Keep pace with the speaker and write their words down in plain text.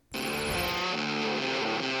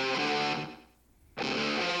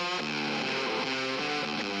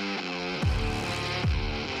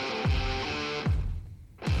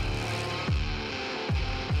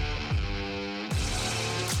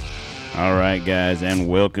right, guys, and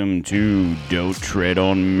welcome to Don't Tread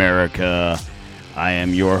on America. I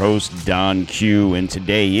am your host, Don Q, and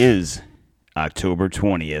today is October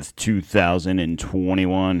 20th,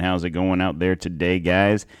 2021. How's it going out there today,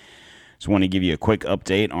 guys? Just want to give you a quick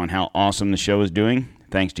update on how awesome the show is doing,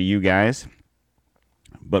 thanks to you guys.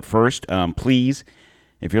 But first, please,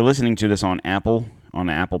 if you're listening to this on the Apple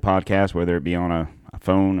Podcast, whether it be on a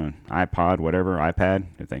phone, an iPod, whatever, iPad,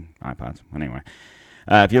 I think iPods, anyway.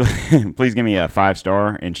 If you please give me a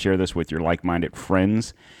 5-star and share this with your like-minded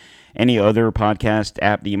friends. Any other podcast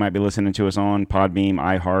app that you might be listening to us on, Podbeam,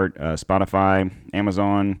 iHeart, Spotify,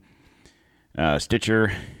 Amazon,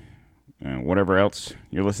 Stitcher, whatever else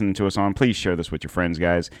you're listening to us on, please share this with your friends,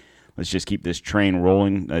 guys. Let's just keep this train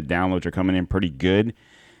rolling. Downloads are coming in pretty good.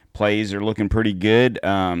 Plays are looking pretty good.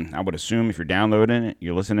 I would assume if you're downloading it,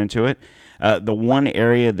 you're listening to it. The one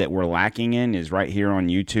area that we're lacking in is right here on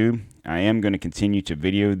YouTube. I am going to continue to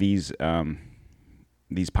video these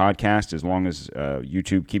podcasts as long as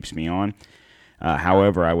YouTube keeps me on.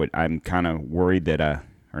 However, I'm kind of worried that,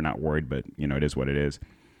 or not worried, but it is what it is.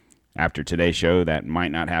 After today's show, that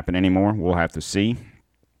might not happen anymore. We'll have to see.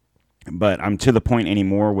 But I'm to the point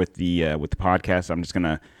anymore with the podcast. I'm just going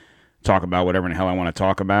to talk about whatever in the hell I want to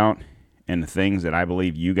talk about and the things that I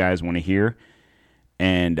believe you guys want to hear.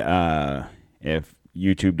 And if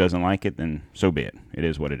YouTube doesn't like it, then so be it. It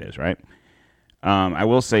is what it is, right? I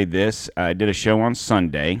will say this. I did a show on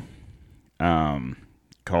Sunday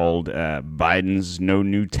called Biden's No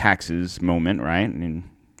New Taxes Moment, right? And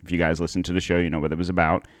if you guys listen to the show, you know what it was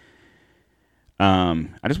about.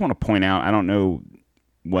 I just want to point out, I don't know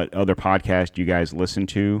what other podcast you guys listen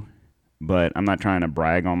to, but I'm not trying to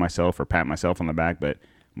brag on myself or pat myself on the back, but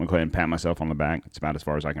I'm going to go ahead and pat myself on the back. It's about as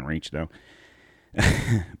far as I can reach, though.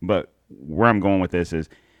 But where I'm going with this is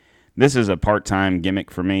a part-time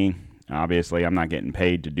gimmick for me. Obviously, I'm not getting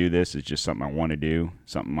paid to do this. It's just something I want to do,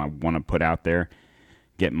 something I want to put out there,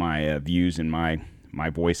 get my views and my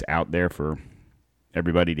voice out there for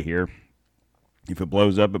everybody to hear. If it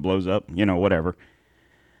blows up, it blows up, whatever.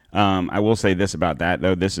 I will say this about that,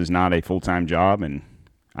 though. This is not a full-time job, and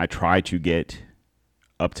I try to get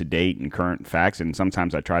up-to-date and current facts, and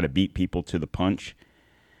sometimes I try to beat people to the punch.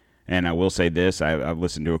 And I will say this, I've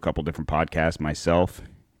listened to a couple different podcasts myself,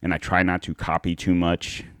 and I try not to copy too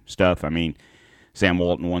much stuff. I mean, Sam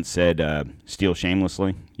Walton once said, steal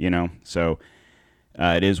shamelessly, so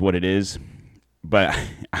it is what it is. But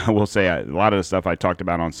I will say a lot of the stuff I talked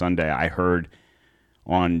about on Sunday, I heard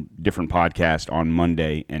on different podcasts on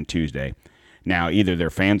Monday and Tuesday. Now, either they're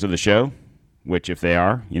fans of the show, which if they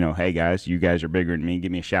are, hey guys, you guys are bigger than me,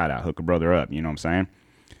 give me a shout out, hook a brother up, you know what I'm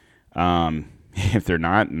saying? If they're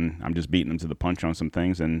not, and I'm just beating them to the punch on some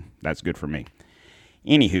things, and that's good for me.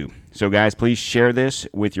 Anywho, so guys, please share this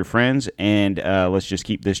with your friends, and let's just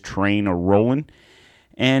keep this train rolling,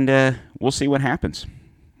 and we'll see what happens.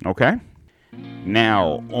 Okay?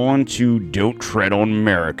 Now, on to Don't Tread on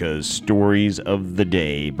America's Stories of the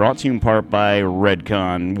Day, brought to you in part by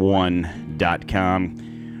Redcon1.com.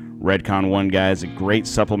 Redcon One, guys, a great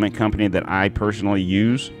supplement company that I personally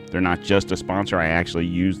use. They're not just a sponsor. I actually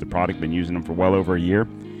use the product. Been using them for well over a year.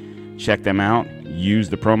 Check them out. Use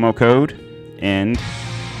the promo code. And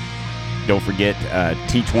don't forget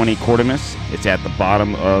T20 Cortimus. It's at the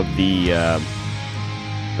bottom of the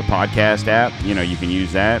podcast app. You can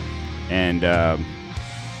use that and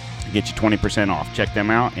get you 20% off. Check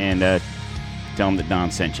them out and tell them that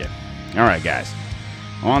Don sent you. All right, guys.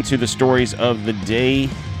 On to the stories of the day.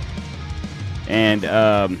 And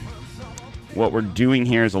what we're doing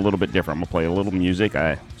here is a little bit different. I'm going to play a little music.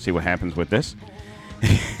 See what happens with this.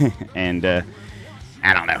 And I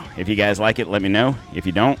don't know. If you guys like it, let me know. If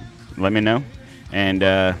you don't, let me know. And,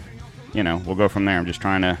 we'll go from there. I'm just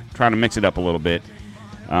trying to mix it up a little bit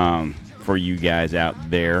for you guys out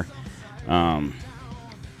there.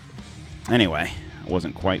 Anyway, I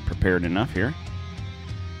wasn't quite prepared enough here.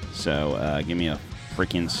 So give me a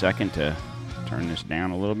freaking second to turn this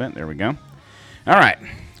down a little bit. There we go. All right.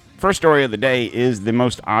 First story of the day is the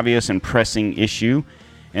most obvious and pressing issue,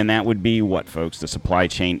 and that would be what, folks? The supply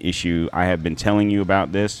chain issue. I have been telling you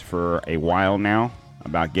about this for a while now,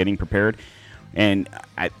 about getting prepared, and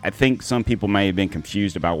I think some people may have been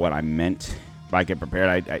confused about what I meant by get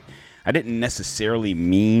prepared. I didn't necessarily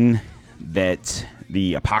mean that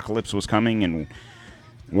the apocalypse was coming and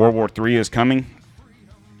World War III is coming.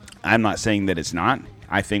 I'm not saying that it's not.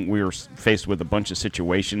 I think we're faced with a bunch of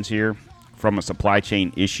situations here from a supply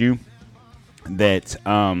chain issue that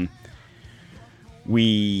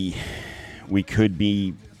we could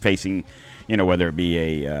be facing, whether it be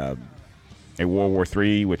a World War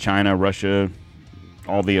III with China, Russia,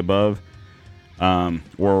 all the above.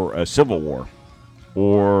 or a civil war,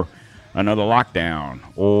 or another lockdown,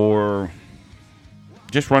 or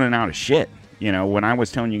just running out of shit. You know, when I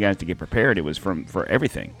was telling you guys to get prepared, it was for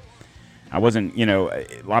everything. I wasn't,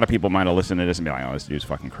 a lot of people might have listened to this and be like, oh, this dude's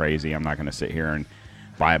fucking crazy. I'm not going to sit here and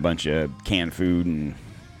buy a bunch of canned food and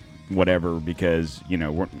whatever because,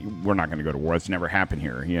 we're not going to go to war. It's never happened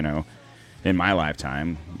here, in my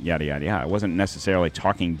lifetime, yada, yada, yada. I wasn't necessarily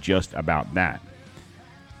talking just about that.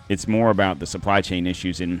 It's more about the supply chain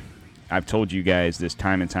issues, and I've told you guys this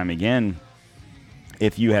time and time again,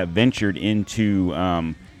 if you have ventured into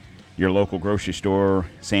your local grocery store,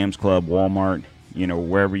 Sam's Club, Walmart,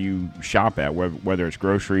 wherever you shop at, whether it's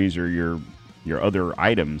groceries or your other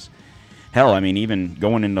items, hell, I mean, even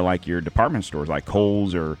going into like your department stores like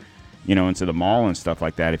Kohl's or, into the mall and stuff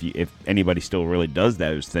like that, if anybody still really does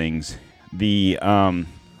those things, the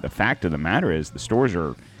fact of the matter is the stores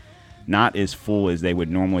are not as full as they would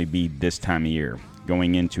normally be this time of year.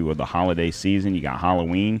 Going into the holiday season, you got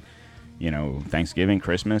Halloween, Thanksgiving,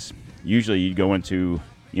 Christmas. Usually you'd go into,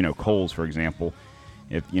 Kohl's, for example,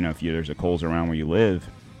 if there's a Kohl's around where you live,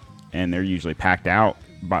 and they're usually packed out,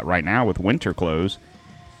 but right now with winter clothes,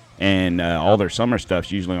 and all their summer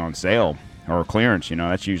stuff's usually on sale or clearance.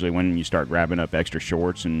 That's usually when you start grabbing up extra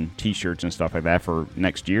shorts and T-shirts and stuff like that for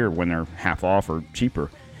next year when they're half off or cheaper.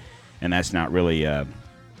 And that's not really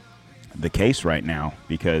the case right now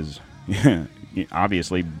because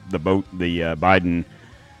obviously the Biden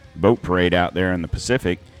boat parade out there in the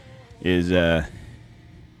Pacific is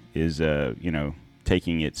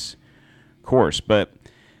taking its course. But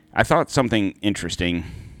I thought something interesting,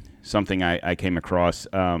 something I came across.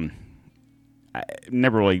 I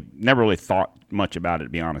never really thought much about it, to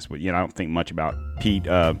be honest with you. I don't think much about Pete.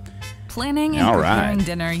 Planning and preparing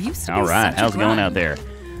dinner used to be all right. such a How's it going grind. out there?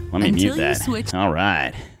 Let me mute that. Switch- All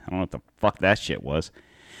right. I don't know what the fuck that shit was.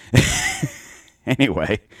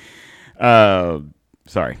 Anyway,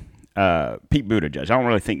 sorry. Pete Buttigieg. I don't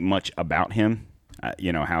really think much about him.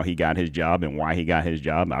 How he got his job and why he got his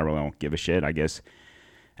job. I really don't give a shit. I guess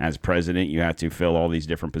as president, you have to fill all these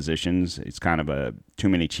different positions. It's kind of a too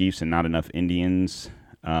many chiefs and not enough Indians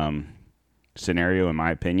scenario, in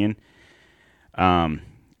my opinion.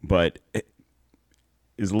 But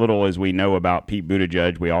as little as we know about Pete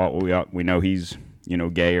Buttigieg, we know he's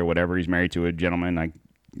gay or whatever. He's married to a gentleman. I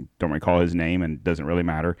don't recall his name, and it doesn't really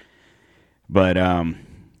matter. But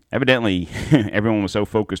evidently, everyone was so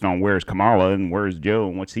focused on where's Kamala and where's Joe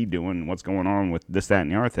and what's he doing and what's going on with this, that,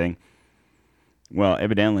 and the other thing. Well,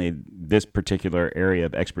 evidently, this particular area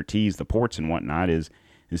of expertise, the ports and whatnot, is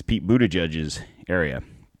Pete Buttigieg's area.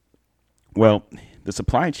 Well, the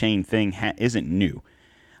supply chain thing isn't new.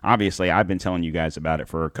 Obviously, I've been telling you guys about it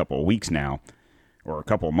for a couple of weeks now, or a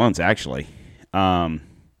couple of months, actually,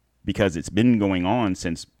 because it's been going on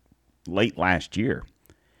since late last year.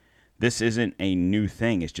 This isn't a new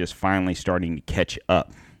thing. It's just finally starting to catch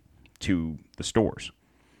up to the stores.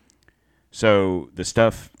 So the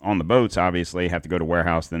stuff on the boats obviously have to go to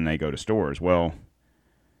warehouse, then they go to stores. Well,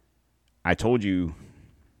 I told you,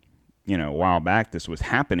 a while back this was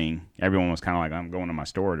happening. Everyone was kind of like, I'm going to my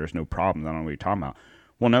store. There's no problems. I don't know what you're talking about.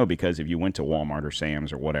 Well, no, because if you went to Walmart or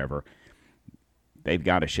Sam's or whatever, they've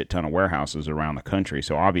got a shit ton of warehouses around the country.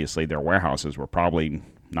 So obviously their warehouses were probably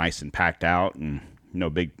nice and packed out and no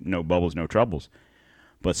bubbles, no troubles.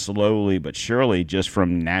 But slowly but surely, just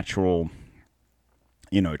from natural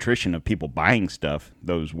attrition of people buying stuff,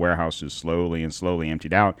 those warehouses slowly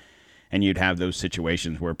emptied out, and you'd have those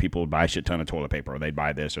situations where people would buy a shit ton of toilet paper, or they'd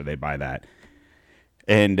buy this, or they'd buy that,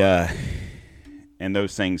 and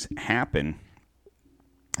those things happen,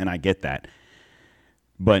 and I get that,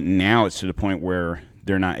 but now it's to the point where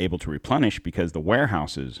they're not able to replenish because the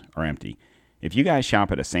warehouses are empty. If you guys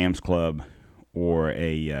shop at a Sam's Club or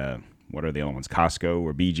a what are the other ones, Costco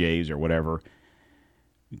or BJ's or whatever,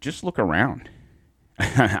 just look around.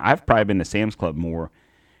 I've probably been to Sam's Club more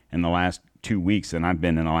in the last 2 weeks than I've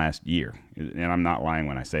been in the last year. And I'm not lying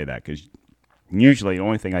when I say that, because usually the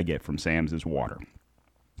only thing I get from Sam's is water.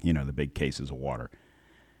 The big cases of water,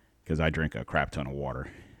 because I drink a crap ton of water.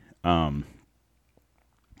 And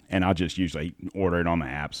I'll just usually order it on the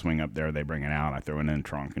app, swing up there, they bring it out, I throw it in the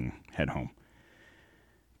trunk and head home.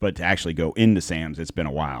 But to actually go into Sam's, it's been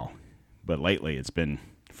a while. But lately it's been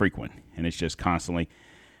frequent, and it's just constantly.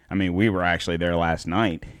 I mean, we were actually there last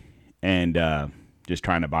night and just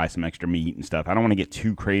trying to buy some extra meat and stuff. I don't want to get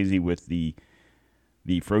too crazy with the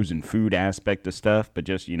frozen food aspect of stuff, but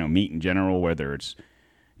just, meat in general, whether it's,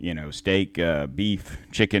 steak, beef,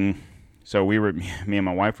 chicken. So me and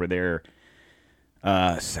my wife were there,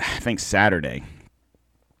 I think Saturday,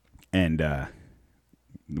 and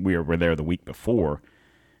we were there the week before.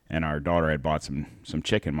 and our daughter had bought some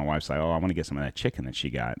chicken. My wife's like, oh, I want to get some of that chicken that she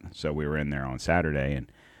got. So we were in there on Saturday,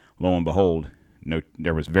 and lo and behold,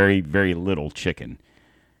 there was very, very little chicken.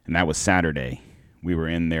 And that was Saturday. We were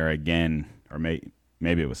in there again, or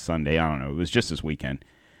maybe it was Sunday. I don't know. It was just this weekend.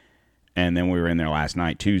 And then we were in there last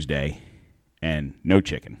night, Tuesday, and no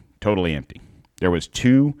chicken. Totally empty. There was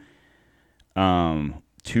two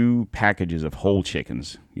packages of whole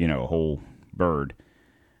chickens, a whole bird.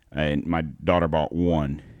 And my daughter bought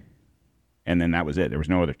one. And then that was it. There was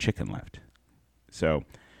no other chicken left. So,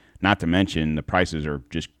 not to mention, the prices are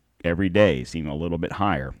just every day seem a little bit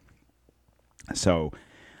higher. So,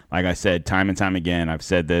 like I said, time and time again, I've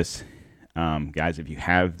said this. Guys, if you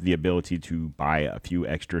have the ability to buy a few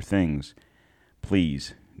extra things,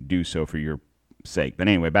 please do so for your sake. But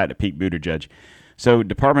anyway, back to Pete Buttigieg. So,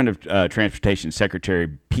 Department of Transportation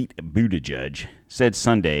Secretary Pete Buttigieg said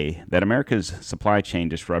Sunday that America's supply chain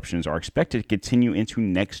disruptions are expected to continue into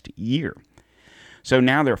next year. So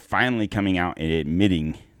now they're finally coming out and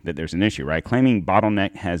admitting that there's an issue, right? Claiming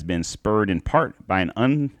bottleneck has been spurred in part by an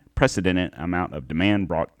unprecedented amount of demand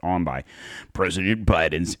brought on by President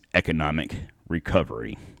Biden's economic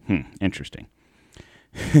recovery. Interesting.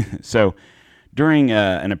 So during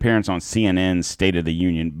an appearance on CNN's State of the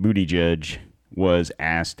Union, Buttigieg was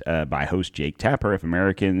asked by host Jake Tapper if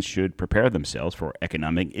Americans should prepare themselves for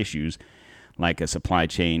economic issues like a supply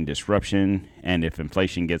chain disruption, and if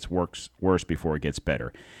inflation gets worse before it gets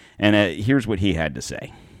better. And here's what he had to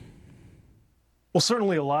say. Well,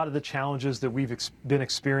 certainly a lot of the challenges that we've been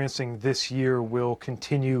experiencing this year will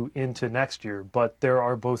continue into next year, but there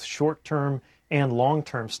are both short-term and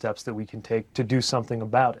long-term steps that we can take to do something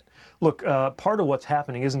about it. Look, part of what's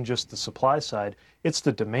happening isn't just the supply side, it's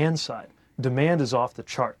the demand side. Demand is off the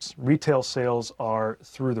charts. Retail sales are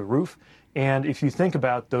through the roof. And if you think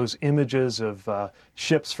about those images of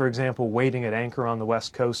ships, for example, waiting at anchor on the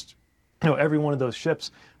West Coast, every one of those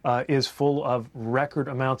ships is full of record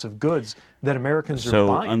amounts of goods that Americans are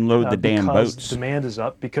buying. So unload the damn boats. Because demand is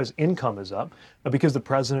up, because income is up, because the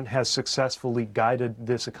president has successfully guided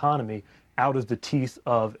this economy out of the teeth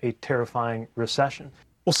of a terrifying recession.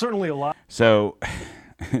 Well, certainly a lot. So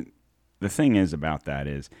the thing is about that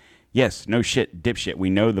is, yes, no shit, dipshit. We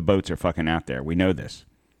know the boats are fucking out there. We know this.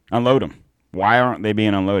 Unload them. Why aren't they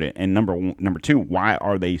being unloaded? And number two, why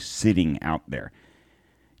are they sitting out there?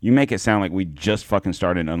 You make it sound like we just fucking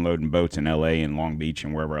started unloading boats in L.A. and Long Beach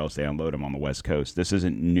and wherever else they unload them on the West Coast. This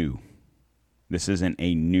isn't new. This isn't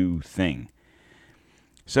a new thing.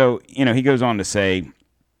 So, he goes on to say,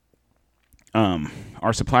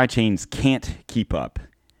 our supply chains can't keep up.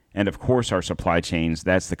 And of course, our supply chains,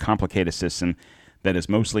 that's the complicated system that is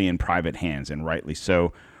mostly in private hands, and rightly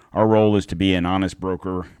so. Our role is to be an honest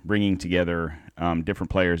broker, bringing together different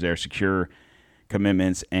players there, secure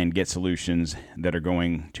commitments, and get solutions that are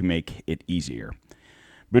going to make it easier.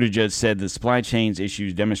 Buttigieg said the supply chains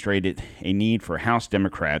issues demonstrated a need for House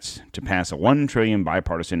Democrats to pass a $1 trillion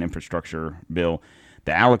bipartisan infrastructure bill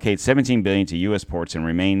that allocates $17 billion to U.S. ports and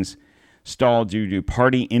remains stalled due to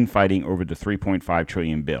party infighting over the $3.5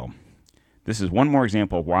 trillion bill. This is one more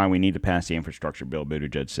example of why we need to pass the infrastructure bill,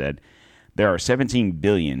 Buttigieg said. There are $17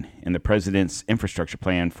 billion in the president's infrastructure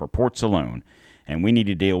plan for ports alone, and we need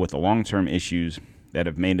to deal with the long-term issues that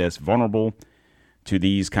have made us vulnerable to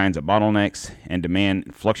these kinds of bottlenecks and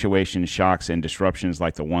demand fluctuations, shocks, and disruptions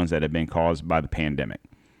like the ones that have been caused by the pandemic.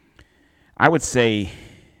 I would say,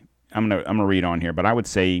 I'm gonna read on here, but I would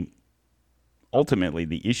say ultimately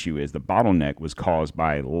the issue is the bottleneck was caused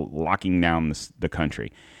by locking down the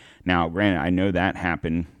country. Now, granted, I know that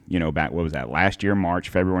happened, back, what was that, last year,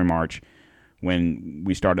 February, March, when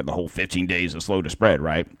we started the whole 15 days of slow to spread,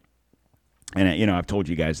 right? And, I've told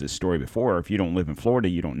you guys this story before. If you don't live in Florida,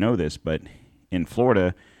 you don't know this, but in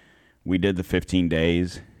Florida, we did the 15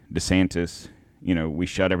 days. DeSantis, we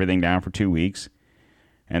shut everything down for 2 weeks,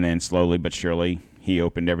 and then slowly but surely, he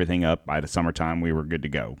opened everything up. By the summertime, we were good to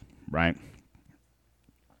go, right?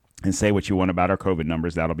 And say what you want about our COVID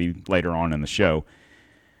numbers. That'll be later on in the show.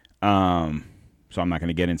 So I'm not going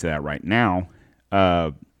to get into that right now.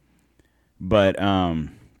 But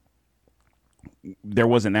there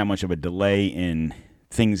wasn't that much of a delay in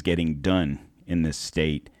things getting done in this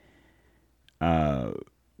state.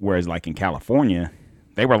 Whereas like in California,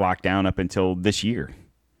 they were locked down up until this year,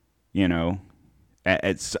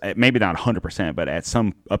 at maybe not 100%, but at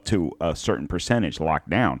up to a certain percentage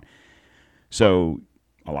locked down. So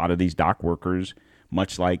a lot of these dock workers,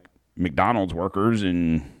 much like McDonald's workers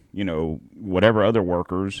and, whatever other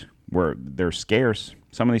workers, where they're scarce,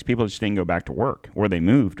 some of these people just didn't go back to work, or they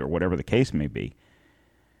moved, or whatever the case may be.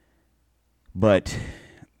 But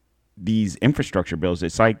these infrastructure bills,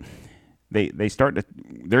 it's like they start to,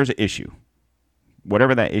 there's an issue.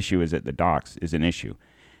 Whatever that issue is at the docks is an issue.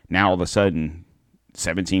 Now all of a sudden,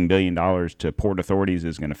 $17 billion to port authorities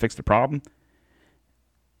is going to fix the problem.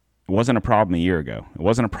 It wasn't a problem a year ago. It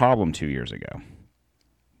wasn't a problem 2 years ago.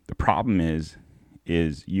 The problem is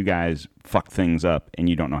you guys fuck things up and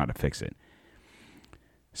you don't know how to fix it.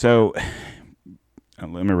 So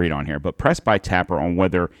let me read on here. But pressed by Tapper on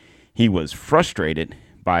whether he was frustrated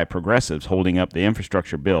by progressives holding up the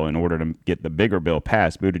infrastructure bill in order to get the bigger bill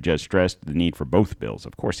passed, Buttigieg stressed the need for both bills.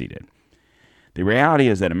 Of course he did. The reality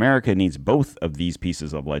is that America needs both of these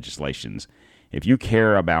pieces of legislations. If you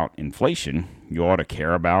care about inflation, you ought to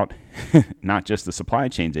care about not just the supply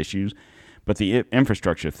chains issues, but the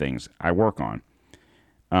infrastructure things I work on.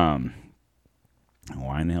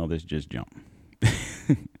 Why in the hell did this just jump?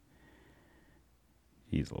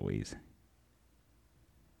 Jeez Louise.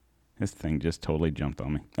 This thing just totally jumped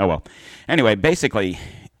on me. Oh, well. Anyway, basically,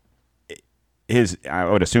 I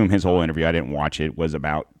would assume his whole interview, I didn't watch it, was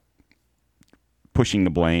about pushing the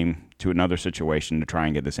blame to another situation to try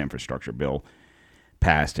and get this infrastructure bill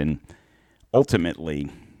passed. And ultimately,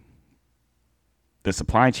 the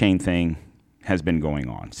supply chain thing has been going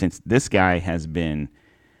on since this guy has been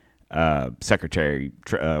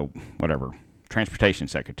transportation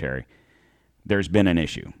secretary. There's been an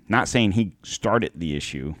issue. Not saying he started the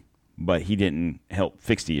issue, but he didn't help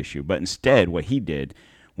fix the issue. But instead, what he did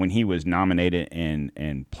when he was nominated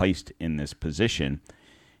and placed in this position,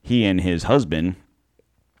 he and his husband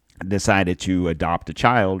decided to adopt a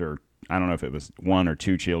child, or I don't know if it was 1 or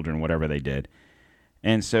 2 children, whatever they did.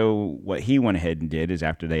 And so what he went ahead and did is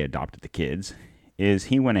after they adopted the kids, is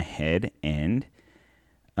he went ahead and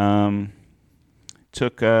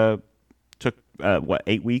took 8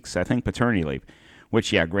 weeks, I think, paternity leave,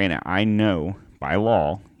 which, yeah, granted, I know by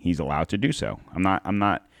law he's allowed to do so. I'm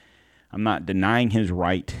not denying his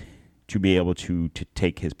right to be able to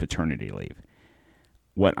take his paternity leave.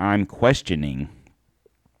 What I'm questioning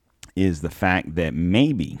is the fact that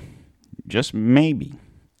maybe, just maybe,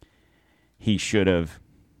 he should have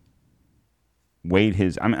weighed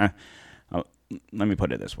his. Let me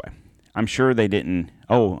put it this way. I'm sure they didn't.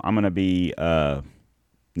 Oh, I'm going to be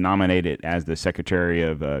nominated as the Secretary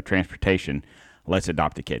of Transportation. Let's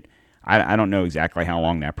adopt a kid. I don't know exactly how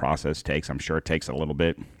long that process takes. I'm sure it takes a little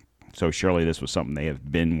bit. So surely this was something they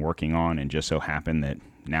have been working on, and just so happened that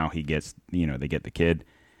now he gets, they get the kid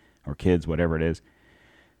or kids, whatever it is.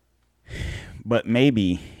 But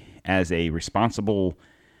maybe as a responsible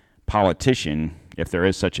politician, if there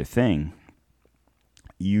is such a thing,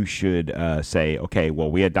 you should say, okay, well,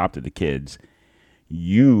 we adopted the kids.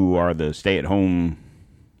 You are the stay-at-home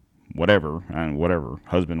whatever,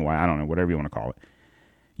 husband, wife, I don't know, whatever you want to call it.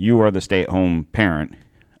 You are the stay-at-home parent.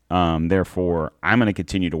 Therefore, I'm going to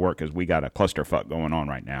continue to work because we got a clusterfuck going on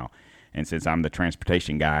right now. And since I'm the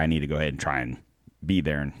transportation guy, I need to go ahead and try and be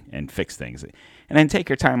there and fix things. And then take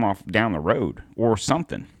your time off down the road or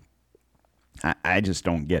something. I just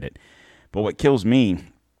don't get it. But what kills me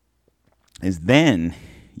is then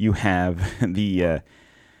you have the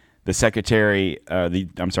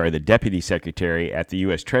deputy secretary at the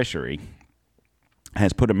U.S. Treasury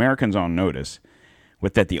has put Americans on notice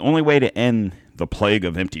with that the only way to end the plague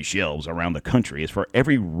of empty shelves around the country is for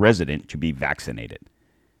every resident to be vaccinated.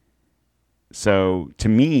 So to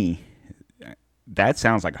me, that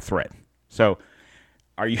sounds like a threat. So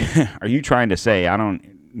are you trying to say, I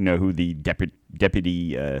don't know who the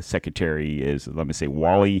deputy secretary is, let me say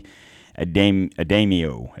Wally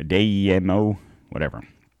Adeyemo, whatever.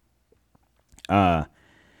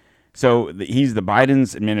 So he's the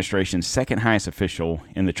Biden's administration's second highest official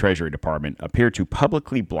in the Treasury Department, appeared to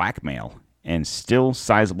publicly blackmail and still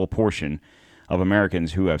sizable portion of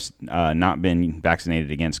Americans who have not been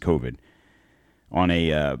vaccinated against COVID.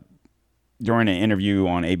 During an interview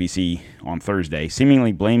on ABC on Thursday,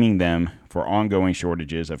 seemingly blaming them for ongoing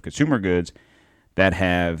shortages of consumer goods that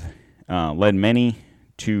have led many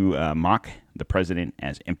to mock the president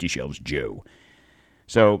as Empty Shelves Joe.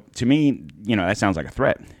 So to me, that sounds like a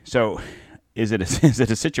threat. So is it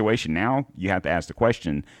a situation now? You have to ask the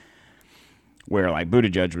question where, like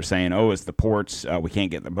Buttigieg was saying, oh, it's the ports. We can't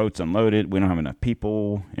get the boats unloaded. We don't have enough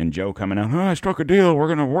people. And Joe coming out, I struck a deal. We're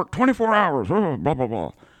going to work 24 hours. Blah, blah,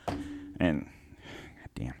 blah. And,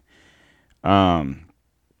 goddamn.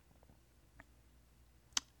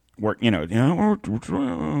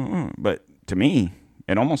 But to me,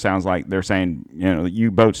 it almost sounds like they're saying,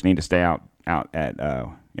 you boats need to stay out at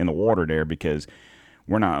in the water there because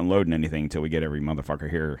we're not unloading anything until we get every motherfucker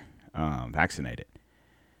here vaccinated.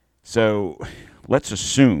 So let's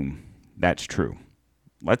assume that's true.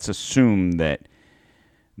 Let's assume that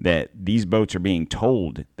that these boats are being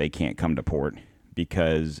told they can't come to port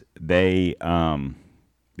because of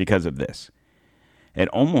this. It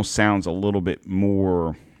almost sounds a little bit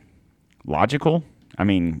more logical. I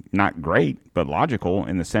mean, not great, but logical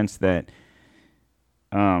in the sense that,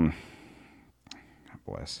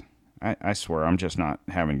 bless. I swear I'm just not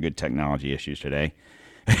having good technology issues today.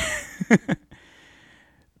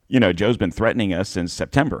 Joe's been threatening us since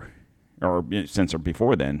September, or since or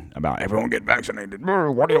before then, about everyone get vaccinated.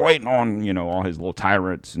 What are you waiting on? All his little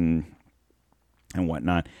tyrants and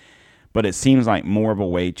whatnot. But it seems like more of a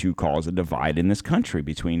way to cause a divide in this country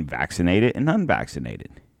between vaccinated and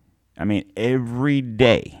unvaccinated. I mean, every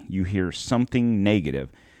day you hear something negative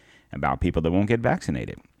about people that won't get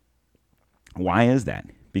vaccinated. Why is that?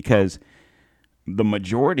 Because the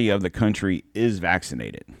majority of the country is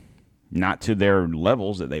vaccinated. Not to their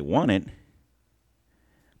levels that they want it.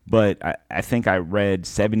 But I think I read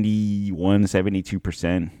 71,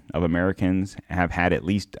 72% of Americans have had at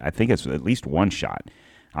least one shot.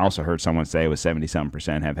 I also heard someone say it was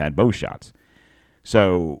 70-something% have had both shots.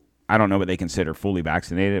 So I don't know what they consider fully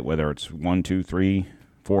vaccinated, whether it's 1, 2, 3,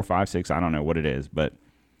 4, 5, 6. I don't know what it is. But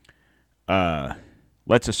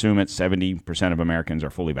let's assume it's 70% of Americans are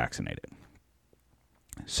fully vaccinated.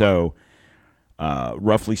 So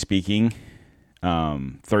roughly speaking,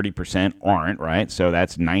 30% aren't, right? So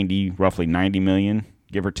that's roughly 90 million,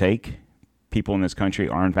 give or take, people in this country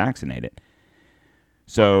aren't vaccinated.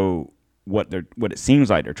 So what it seems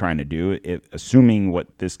like they're trying to do, assuming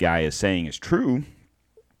what this guy is saying is true,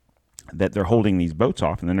 that they're holding these boats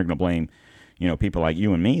off, and then they're going to blame, people like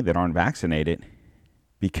you and me that aren't vaccinated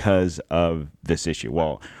because of this issue.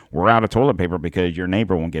 Well, we're out of toilet paper because your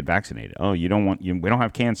neighbor won't get vaccinated. Oh, we don't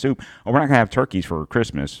have canned soup. Oh, we're not going to have turkeys for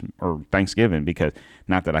Christmas or Thanksgiving because,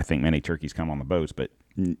 not that I think many turkeys come on the boats, but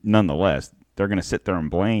nonetheless, they're going to sit there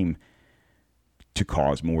and blame to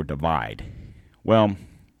cause more divide. Well,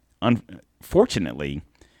 fortunately,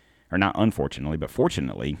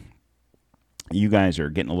 you guys are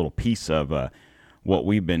getting a little piece of what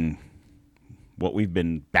we've been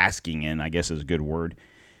basking in, I guess is a good word,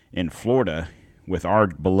 in Florida with our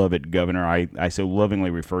beloved governor, I so lovingly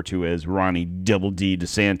refer to as Ronnie Double D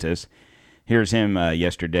DeSantis. Here's him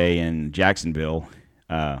yesterday in Jacksonville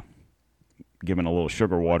giving a little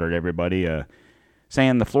sugar water to everybody,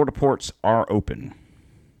 saying the Florida ports are open.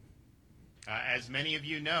 As many of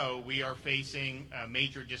you know, we are facing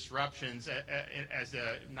major disruptions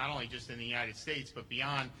not only just in the United States, but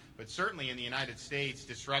beyond, but certainly in the United States,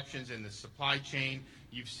 disruptions in the supply chain.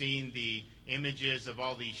 You've seen the images of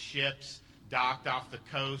all these ships docked off the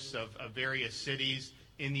coasts of various cities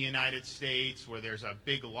in the United States where there's a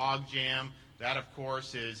big log jam. That, of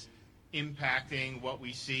course, is impacting what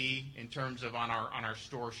we see in terms of on our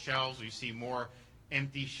store shelves. We see more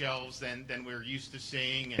empty shelves than we're used to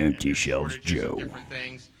seeing. Empty shelves, Joe. Different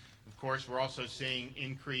things. Of course, we're also seeing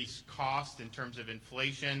increased cost in terms of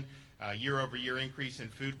inflation. Year-over-year increase in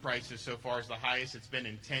food prices so far is the highest it's been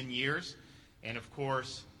in 10 years. And of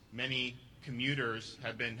course, many commuters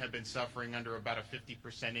have been suffering under about a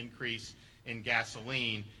 50% increase in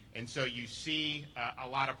gasoline. And so you see a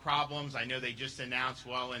lot of problems. I know they just announced,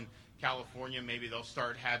 in California, maybe they'll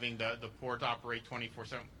start having the port operate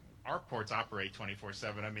 24/7. Our ports operate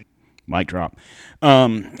 24/7. I mean, mic drop.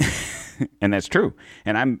 And that's true.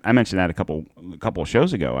 And I mentioned that a couple of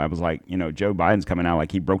shows ago. I was like, Joe Biden's coming out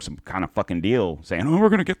like he broke some kind of fucking deal, saying, "Oh, we're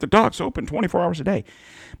going to get the docks open 24 hours a day."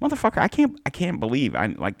 Motherfucker, I can't believe,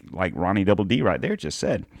 like Ronnie Double D right there just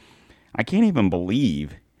said, I can't even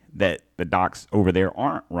believe that the docks over there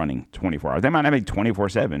aren't running 24 hours. They might not be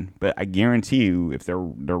 24/7, but I guarantee you, if they're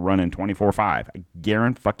running 24/5, I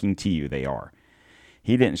guarantee you they are.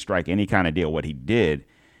 He didn't strike any kind of deal. What he did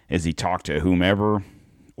is he talked to whomever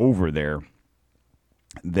over there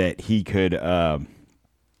that he could, talk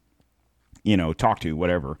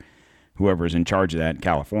to, whoever's in charge of that in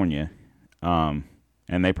California. And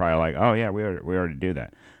they probably like, oh yeah, we already do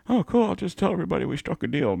that. Oh, cool. I'll just tell everybody we struck a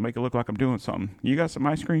deal. Make it look like I'm doing something. You got some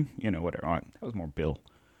ice cream? Whatever. All right. That was more Bill.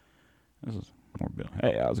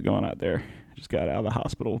 Hey, how's it going out there? Just got out of the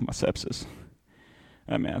hospital with my sepsis.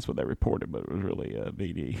 I mean, that's what they reported, but it was really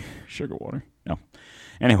BD sugar water. No.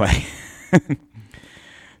 Anyway.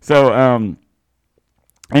 So,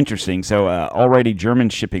 interesting. So, already German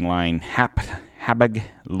shipping line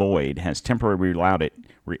Hapag-Lloyd has temporarily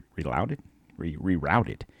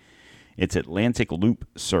rerouted its Atlantic Loop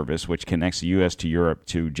service, which connects the U.S. to Europe,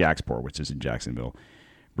 to Jacksport, which is in Jacksonville,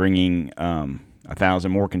 bringing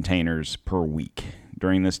 1,000 more containers per week.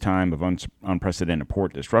 During this time of unprecedented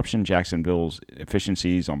port disruption, Jacksonville's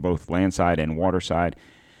efficiencies on both land side and water side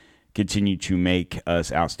continue to make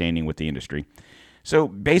us outstanding with the industry. So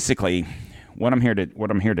basically, what I'm here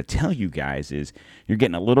to tell you guys is you're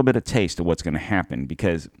getting a little bit of taste of what's going to happen,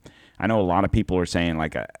 because I know a lot of people are saying,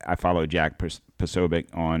 like, I follow Jack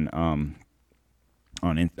Posobiec on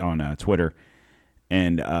Twitter,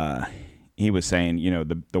 and he was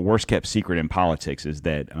saying, the worst kept secret in politics is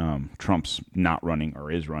that Trump's not running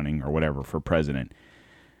or is running or whatever for president.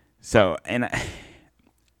 So, and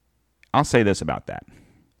I'll say this about that.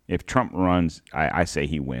 If Trump runs, I say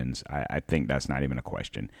he wins. I think that's not even a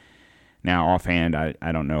question. Now, offhand,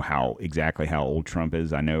 I don't know exactly how old Trump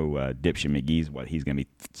is. I know Dipshit McGee's he's going to be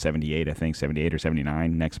 78, I think, 78 or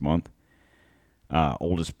 79 next month.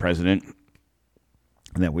 Oldest president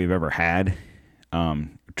that we've ever had.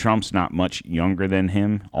 Trump's not much younger than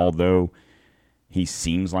him, although he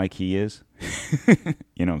seems like he is.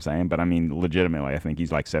 You know what I'm saying? But I mean, legitimately, I think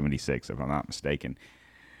he's like 76, if I'm not mistaken.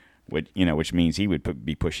 Which means he would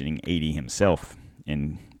be pushing 80 himself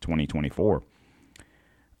in 2024.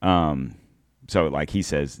 So like he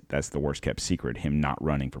says, that's the worst kept secret, him not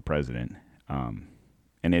running for president. And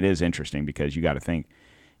it is interesting because you got to think,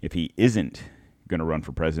 if he isn't going to run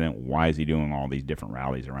for president, why is he doing all these different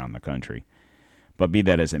rallies around the country? But be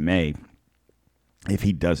that as it may, if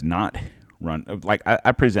he does not run, like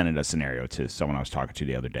I presented a scenario to someone I was talking to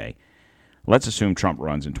the other day. Let's assume Trump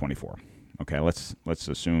runs in 24. Okay, let's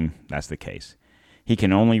assume that's the case. He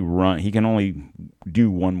can only do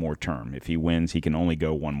one more term. If he wins, he can only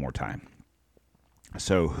go one more time.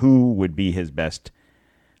 So who would be his best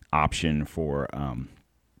option for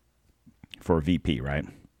VP, right?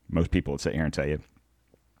 Most people would sit here and tell you,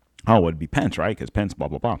 oh, it would be Pence, right? Because Pence, blah,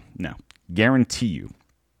 blah, blah. No. Guarantee you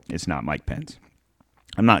it's not Mike Pence.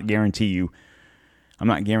 I'm not guaranteeing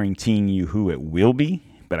you who it will be,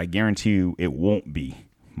 but I guarantee you it won't be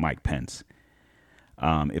Mike Pence.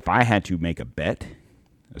 If I had to make a bet,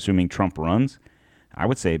 assuming Trump runs, I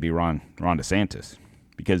would say it'd be Ron DeSantis,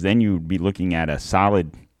 because then you'd be looking at a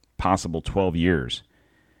solid possible 12 years.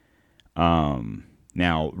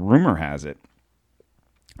 Now, rumor has it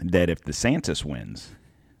that if DeSantis wins,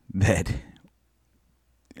 that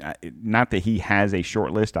not that he has a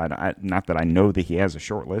short list, not that I know that he has a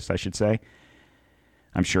short list, I should say.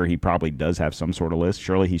 I'm sure he probably does have some sort of list.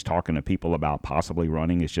 Surely he's talking to people about possibly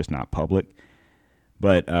running. It's just not public.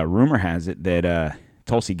 But rumor has it that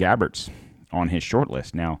Tulsi Gabbard's on his short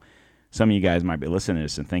list. Now, some of you guys might be listening to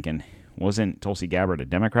this and thinking, wasn't Tulsi Gabbard a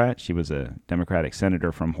Democrat? She was a Democratic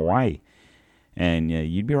senator from Hawaii. And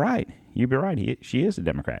you'd be right. She is a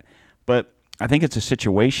Democrat. But I think it's a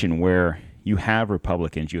situation where you have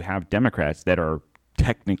Republicans, you have Democrats that are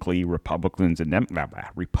technically Republicans and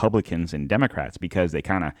Democrats, because they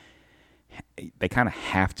kind of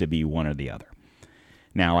have to be one or the other.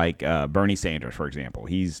 Now, like Bernie Sanders, for example,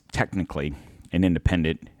 he's technically an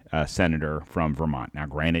independent senator from Vermont. Now,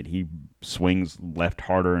 granted, he swings left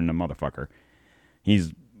harder than the motherfucker.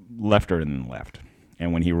 He's lefter than left.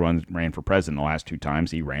 And when he ran for president the last two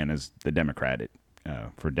times, he ran as the Democratic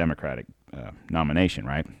nomination,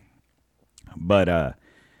 right? But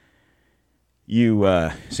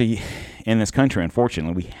see, in this country,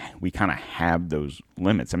 unfortunately, we kind of have those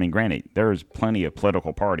limits. I mean, granted, there's plenty of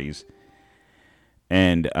political parties,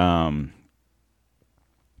 and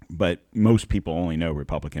but most people only know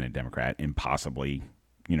Republican and Democrat, and possibly,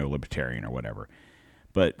 Libertarian or whatever.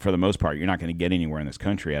 But for the most part, you're not going to get anywhere in this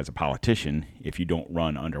country as a politician if you don't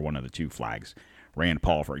run under one of the two flags. Rand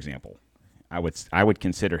Paul, for example, I would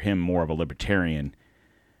consider him more of a libertarian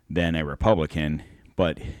than a Republican,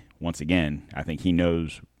 but once again, I think he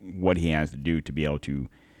knows what he has to do to be able to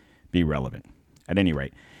be relevant. At any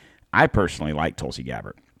rate, I personally like Tulsi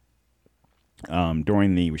Gabbard.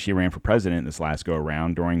 She ran for president this last go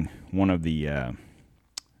around during one of the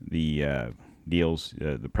deals,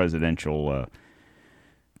 the presidential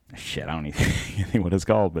I don't even think what it's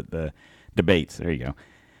called, but the debates. There you go.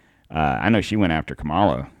 I know she went after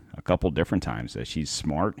Kamala a couple different times. She's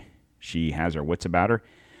smart. She has her wits about her.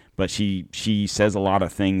 But she says a lot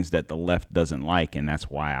of things that the left doesn't like, and that's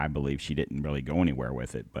why I believe she didn't really go anywhere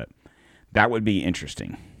with it. But that would be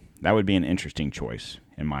interesting. That would be an interesting choice,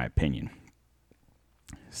 in my opinion.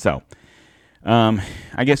 So,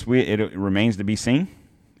 I guess it remains to be seen,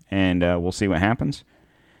 and we'll see what happens.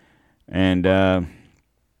 And,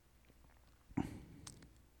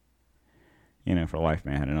 for life,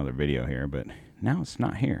 man, I had another video here, but now it's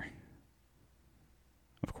not here.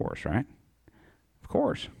 Of course, right? Of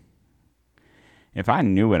course. If I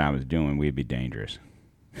knew what I was doing, we'd be dangerous.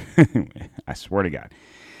 I swear to God.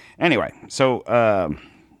 Anyway, so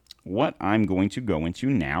what I'm going to go into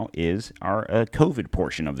now is our COVID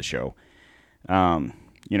portion of the show. When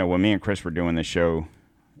me and Chris were doing this show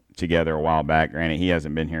together a while back. Granted, he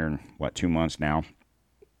hasn't been here in, 2 months now.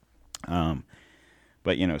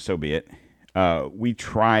 But, so be it. We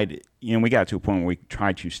tried, we got to a point where we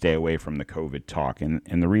tried to stay away from the COVID talk. And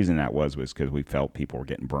the reason that was because we felt people were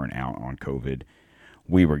getting burnt out on COVID.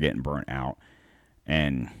 We were getting burnt out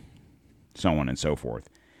and so on and so forth.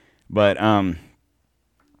 But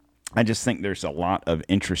I just think there's a lot of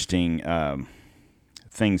interesting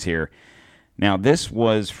things here. Now, this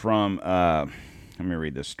was from, let me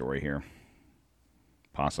read this story here.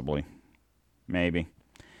 Possibly. Maybe.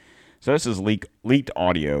 So this is leaked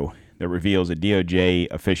audio that reveals a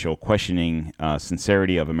DOJ official questioning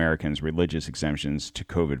sincerity of Americans' religious exemptions to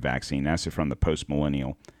COVID vaccine. That's from the Post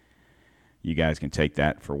Millennial. You guys can take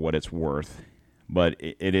that for what it's worth. But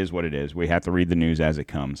it is what it is. We have to read the news as it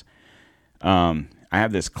comes. I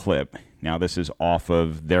have this clip. Now, this is off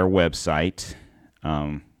of their website.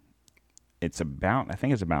 I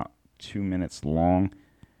think it's about 2 minutes long.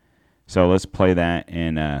 So let's play that,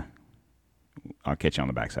 and I'll catch you on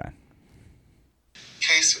the backside.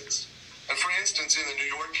 Cases. And for instance, in the New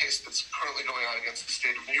York case that's currently going on against the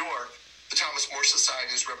state of New York, the Thomas More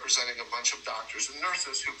Society is representing a bunch of doctors and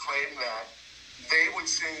nurses who claim that they would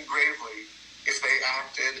sin gravely if they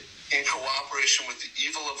acted in cooperation with the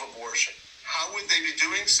evil of abortion. How would they be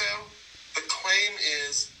doing so? The claim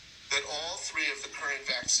is that all three of the current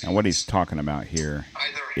vaccines. Now, what he's talking about here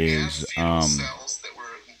is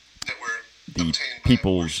the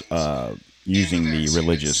people's using the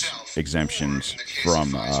religious exemptions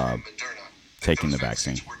from taking the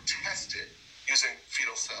vaccine. Were tested using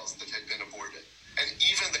fetal cells that had been aborted, and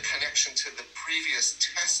even the connection to the previous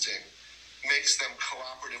testing makes them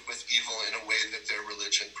cooperative with evil in a way that their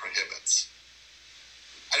religion prohibits.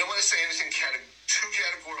 I don't want to say anything too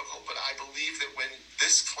categorical, but I believe that when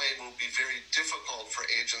this claim will be very difficult for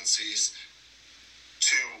agencies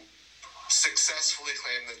to successfully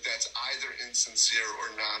claim that that's either insincere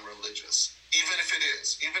or non-religious. Even if it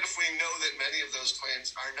is, even if we know that many of those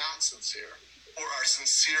claims are not sincere or are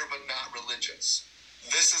sincere but not religious,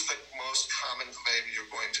 this is the most common claim you're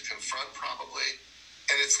going to confront probably,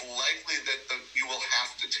 and it's likely that you will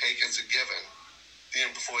have to take as a given the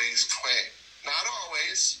employee's claim. Not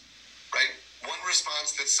always, right? One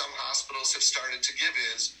response that some hospitals have started to give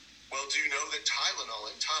is, well, do you know that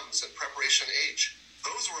Tylenol and Tums and Preparation H,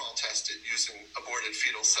 those were all tested using aborted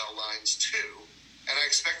fetal cell lines too? And I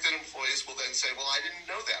expect that employees will then say, well, I didn't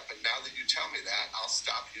know that, but now that you tell me that, I'll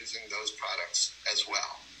stop using those products as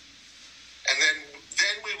well. And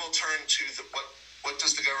then we will turn to what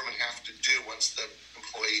does the government have to do once the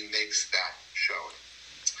employee makes that showing?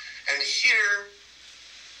 And here,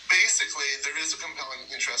 basically, there is a compelling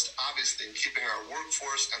interest, obviously, in keeping our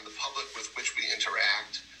workforce and the public with which we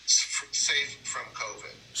interact safe from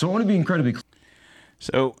COVID. So I want to be incredibly clear.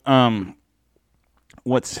 So,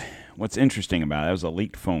 what's interesting about it was a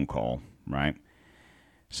leaked phone call, right?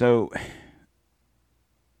 So,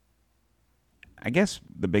 I guess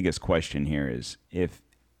the biggest question here is if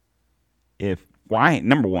why,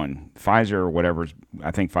 number one, Pfizer or whatever,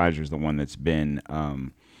 I think Pfizer's the one that's been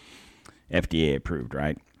FDA approved,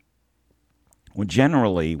 right? Well,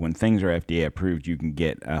 generally, when things are FDA approved, you can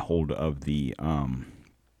get a hold of the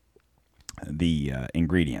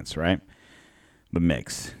ingredients, right? The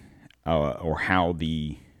mix, or how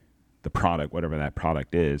the product, whatever that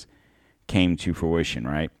product is, came to fruition,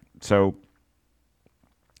 right? So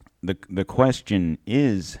the question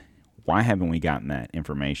is, why haven't we gotten that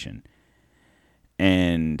information?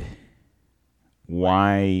 And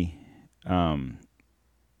why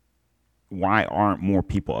aren't more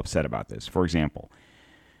people upset about this? For example,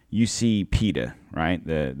 you see PETA, right?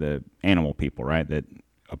 The animal people, right? That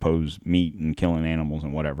oppose meat and killing animals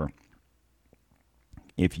and whatever.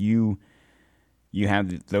 If you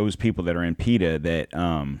have those people that are in PETA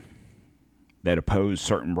that oppose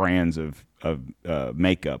certain brands of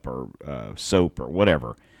makeup or soap or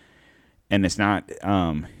whatever, and it's not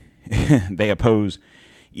they oppose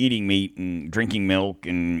eating meat and drinking milk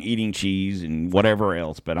and eating cheese and whatever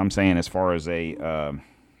else. But I'm saying as far as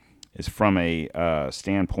is from a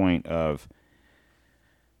standpoint of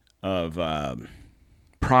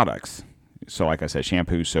products. So like I said,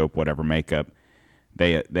 shampoo, soap, whatever, makeup,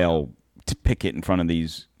 they'll pick it in front of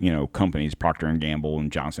these, companies, Procter & Gamble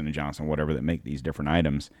and Johnson & Johnson, whatever, that make these different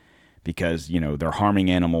items because, they're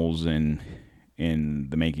harming animals in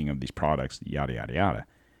the making of these products, yada, yada, yada.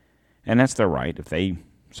 And that's their right. If they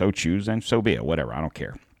so choose, then so be it. Whatever. I don't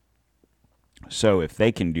care. So if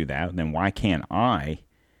they can do that, then why can't I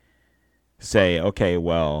say, okay,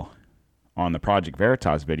 well, on the Project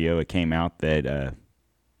Veritas video, it came out that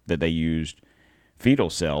they used fetal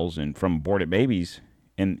cells and from aborted babies,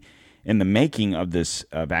 and in the making of this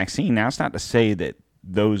vaccine. Now, it's not to say that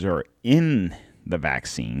those are in the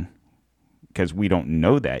vaccine, because we don't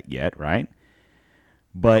know that yet, right?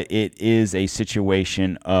 But it is a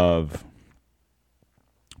situation of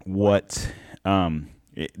what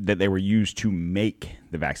that they were used to make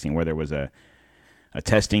the vaccine, whether it was a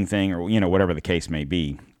testing thing or, whatever the case may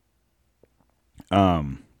be.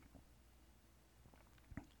 I'm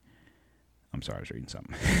sorry, I was reading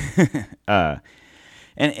something.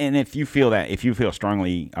 And if you feel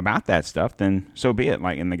strongly about that stuff, then so be it.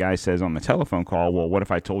 Like, and the guy says on the telephone call, well, what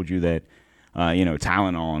if I told you that,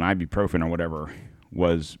 Tylenol and ibuprofen or whatever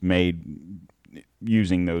was made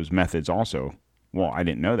using those methods also? Well, I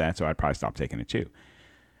didn't know that, so I'd probably stop taking it too.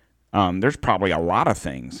 There's probably a lot of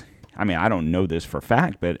things. I mean, I don't know this for a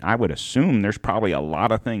fact, but I would assume there's probably a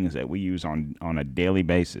lot of things that we use on a daily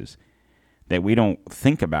basis that we don't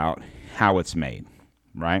think about how it's made,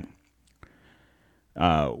 right?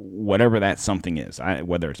 Whatever that something is,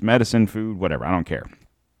 whether it's medicine, food, whatever, I don't care.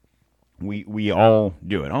 We all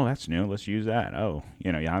do it. Oh, that's new. Let's use that. Oh,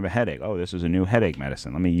 you have a headache. Oh, this is a new headache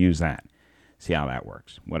medicine. Let me use that. See how that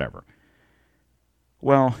works. Whatever.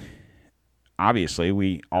 Well, obviously,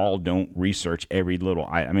 we all don't research every little.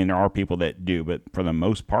 I mean, there are people that do, but for the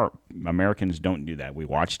most part, Americans don't do that. We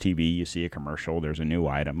watch TV. You see a commercial. There's a new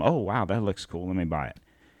item. Oh, wow, that looks cool. Let me buy it.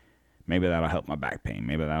 Maybe that'll help my back pain.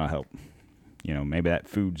 Maybe that'll help. Maybe that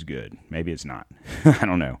food's good. Maybe it's not. I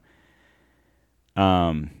don't know.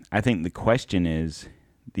 I think the question is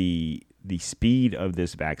the speed of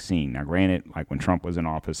this vaccine. Now, granted, like when Trump was in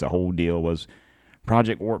office, the whole deal was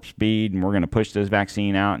Project Warp Speed, and we're going to push this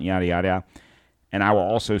vaccine out, and yada, yada, yada. And I will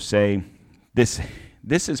also say this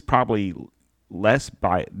is probably less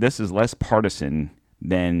partisan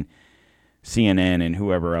than CNN and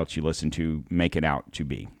whoever else you listen to make it out to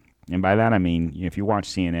be. And by that, I mean, if you watch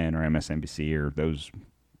CNN or MSNBC or those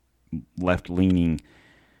left-leaning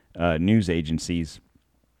news agencies,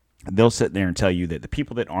 they'll sit there and tell you that the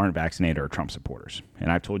people that aren't vaccinated are Trump supporters.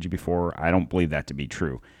 And I've told you before, I don't believe that to be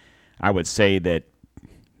true. I would say that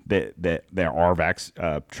there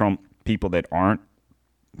are Trump people that aren't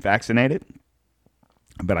vaccinated,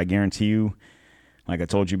 but I guarantee you, like I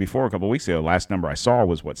told you before a couple of weeks ago, last number I saw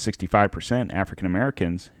was 65% African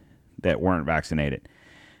Americans that weren't vaccinated.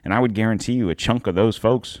 And I would guarantee you a chunk of those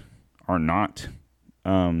folks are not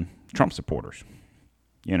Trump supporters.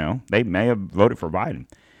 They may have voted for Biden.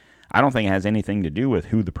 I don't think it has anything to do with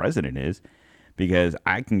who the president is, because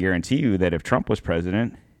I can guarantee you that if Trump was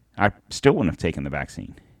president, I still wouldn't have taken the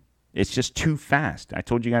vaccine. It's just too fast. I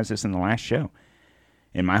told you guys this in the last show.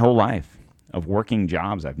 In my whole life of working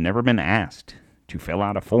jobs, I've never been asked to fill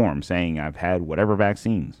out a form saying I've had whatever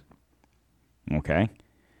vaccines. Okay?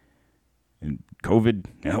 And COVID,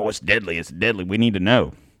 it's deadly. It's deadly. We need to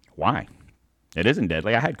know. Why? It isn't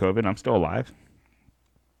deadly. I had COVID. I'm still alive.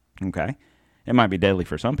 Okay? It might be deadly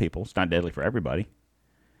for some people. It's not deadly for everybody.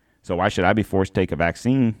 So why should I be forced to take a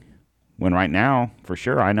vaccine when right now, for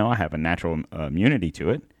sure, I know I have a natural immunity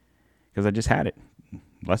to it because I just had it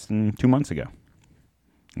less than 2 months ago.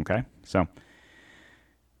 Okay? So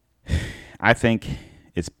I think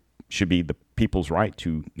it should be the people's right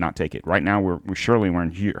to not take it. Right now, we're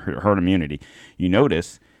in herd immunity. You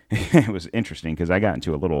notice, it was interesting because I got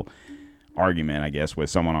into a little argument, I guess,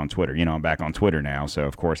 with someone on Twitter. I'm back on Twitter now, so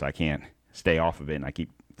of course I can't stay off of it, and I keep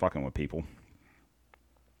fucking with people.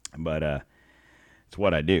 But it's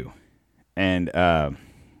what I do. And I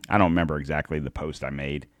don't remember exactly the post I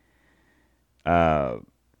made.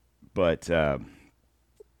 But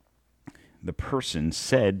the person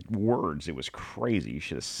said words. It was crazy. You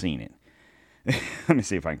should have seen it. Let me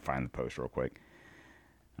see if I can find the post real quick.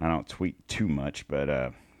 I don't tweet too much, but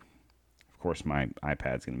of course my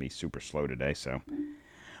iPad's going to be super slow today, so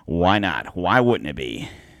why not? Why wouldn't it be?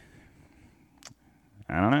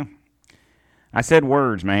 I don't know. I said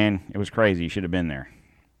words, man. It was crazy. You should have been there.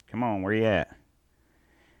 Come on, where you at?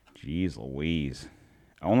 Jeez Louise.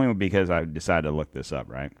 Only because I decided to look this up,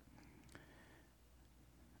 right?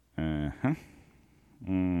 Oh,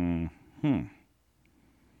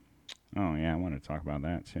 yeah, I wanted to talk about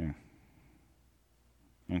that, too.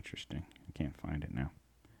 Interesting. I can't find it now.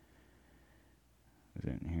 Is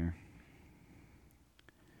it in here?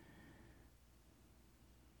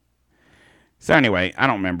 So anyway, I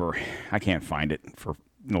don't remember. I can't find it for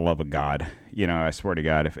the love of God. I swear to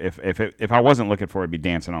God, if I wasn't looking for it, it'd be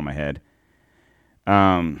dancing on my head.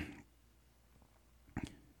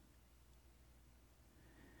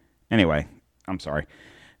 Anyway, I'm sorry.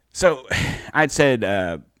 So I'd said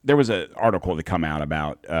there was an article that come out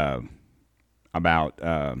about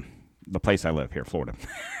the place I live here, Florida,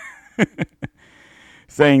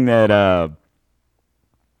 saying that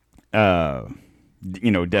Def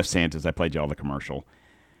Santis, I played y'all the commercial,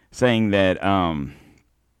 saying that,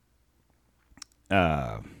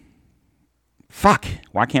 fuck,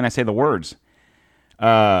 why can't I say the words?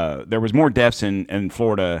 There was more deaths in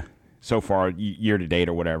Florida so far, year to date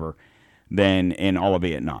or whatever, than in all of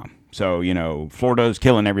Vietnam. So, Florida's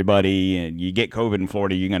killing everybody, and you get COVID in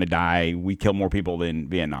Florida, you're going to die. We kill more people than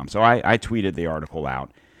Vietnam. So I tweeted the article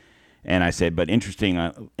out, and I said, but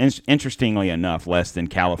interestingly enough, less than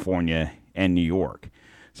California and New York.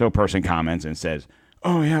 So a person comments and says,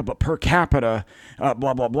 oh, yeah, but per capita,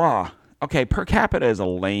 blah, blah, blah. Okay, per capita is a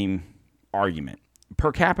lame argument.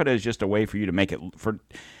 Per capita is just a way for you to make it for.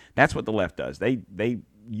 That's what the left does. They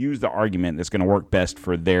use the argument that's going to work best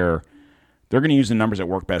for their. They're going to use the numbers that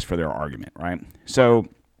work best for their argument, right? So,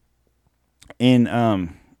 in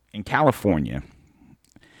California,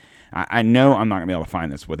 I know I'm not going to be able to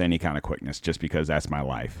find this with any kind of quickness, just because that's my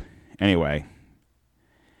life. Anyway,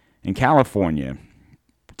 in California,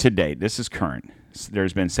 to date, this is current.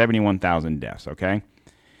 There's been 71,000 deaths. Okay.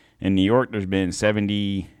 In New York, there's been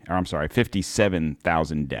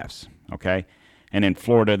 57,000 deaths, okay? And in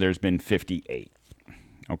Florida, there's been 58,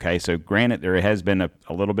 okay? So granted, there has been a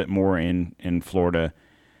little bit more in Florida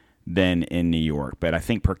than in New York, but I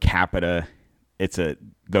think per capita,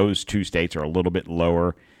 those two states are a little bit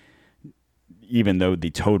lower, even though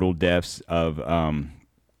the total deaths of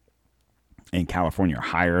in California are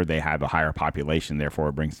higher. They have a higher population, therefore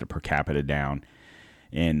it brings the per capita down.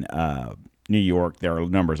 In New York, their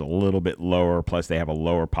numbers a little bit lower, plus they have a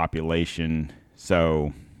lower population,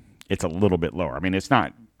 so it's a little bit lower. I mean, it's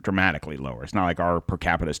not dramatically lower. It's not like our per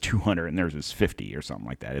capita is 200 and theirs is 50 or something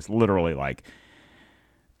like that. It's literally like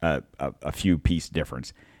a few piece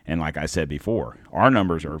difference. And like I said before, our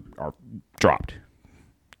numbers are dropped,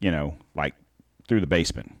 like through the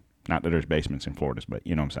basement. Not that there's basements in Florida, but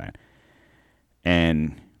you know what I'm saying.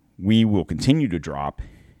 And we will continue to drop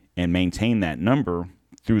and maintain that number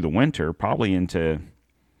through the winter, probably into,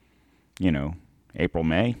 April,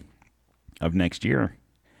 May of next year.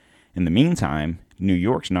 In the meantime, New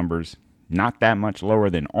York's numbers not that much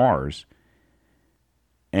lower than ours,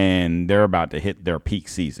 and they're about to hit their peak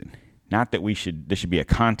season. Not that this should be a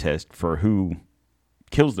contest for who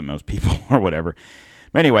kills the most people or whatever.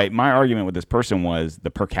 But anyway, my argument with this person was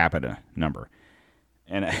the per capita number.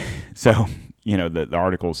 And so, the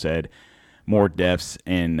article said more deaths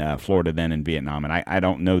in Florida than in Vietnam. And I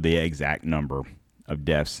don't know the exact number of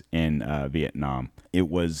deaths in Vietnam. It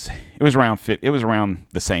was around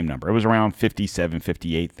the same number. It was around 57,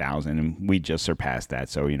 58,000, and we just surpassed that.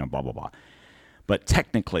 So, blah, blah, blah. But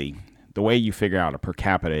technically, the way you figure out a per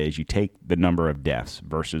capita is you take the number of deaths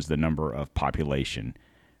versus the number of population,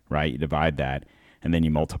 right? You divide that, and then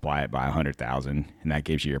you multiply it by 100,000, and that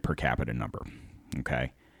gives you your per capita number,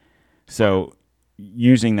 okay? So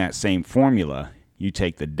using that same formula, you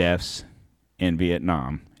take the deaths in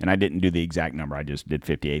Vietnam, and I didn't do the exact number. I just did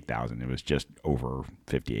 58,000. It was just over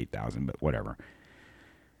 58,000, but whatever.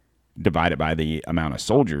 Divided by the amount of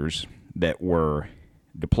soldiers that were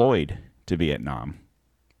deployed to Vietnam,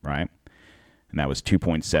 right? And that was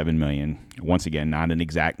 2.7 million. Once again, not an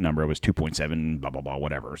exact number. It was 2.7, blah, blah, blah,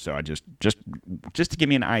 whatever. So I just to give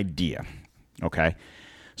me an idea, okay?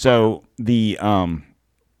 So the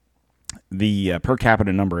per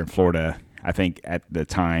capita number in Florida, I think at the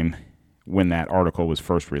time when that article was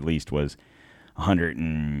first released, was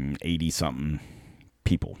 180-something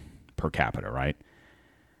people per capita, right?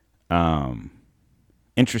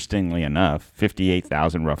 Interestingly enough,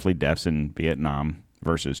 58,000 roughly deaths in Vietnam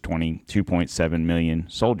versus 22.7 million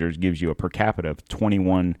soldiers gives you a per capita of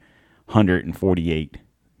 2,148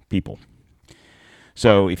 people.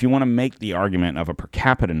 So if you want to make the argument of a per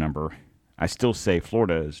capita number, I still say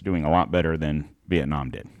Florida is doing a lot better than Vietnam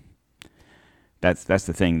did. That's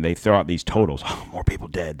the thing. They throw out these totals. Oh, more people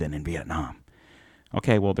dead than in Vietnam.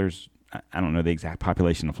 Okay, well, I don't know the exact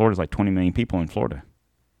population of Florida. It's like 20 million people in Florida.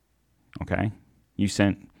 Okay? You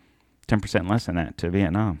sent 10% less than that to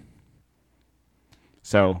Vietnam.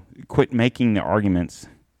 So quit making the arguments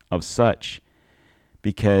of such,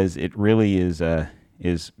 because it really is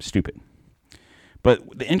stupid.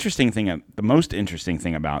 But the most interesting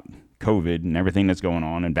thing about COVID and everything that's going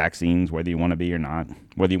on, and vaccines, whether you want to be or not,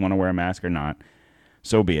 whether you want to wear a mask or not,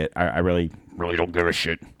 so be it. I really, really don't give a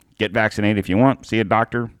shit. Get vaccinated if you want. See a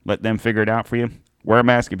doctor. Let them figure it out for you. Wear a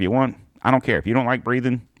mask if you want. I don't care. If you don't like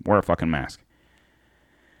breathing, wear a fucking mask.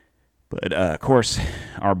 But, of course,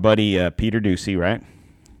 our buddy Peter Doocy, right?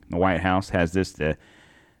 The White House has this. I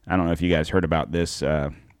don't know if you guys heard about this. I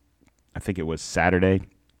think it was Saturday.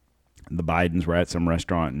 The Bidens were at some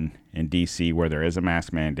restaurant in D.C. where there is a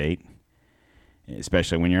mask mandate,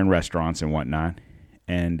 especially when you're in restaurants and whatnot.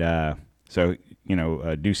 And so,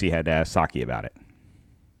 Ducey had to ask Psaki about it.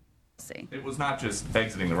 It was not just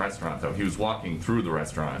exiting the restaurant, though. He was walking through the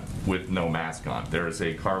restaurant with no mask on. There is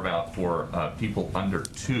a carve-out for people under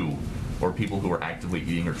 2 or people who are actively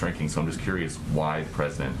eating or drinking. So I'm just curious why the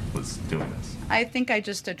president was doing this. I think I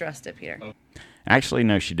just addressed it, Peter. Actually,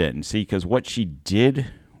 no, she didn't. See, because what she did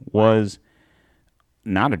was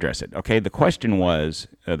not address it. Okay, the question was,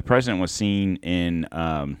 the president was seen in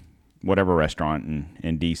whatever restaurant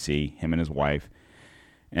in D.C., him and his wife,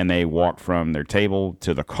 and they walked from their table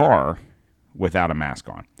to the car without a mask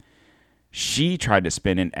on. She tried to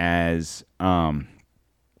spin it as, it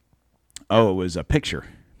was a picture.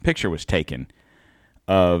 Picture was taken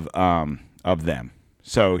of them.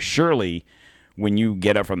 So surely when you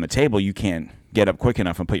get up from the table, you can't get up quick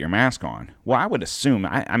enough and put your mask on. Well, I would assume,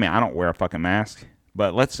 I mean, I don't wear a fucking mask,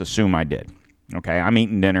 but let's assume I did. Okay, I'm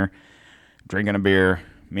eating dinner, drinking a beer.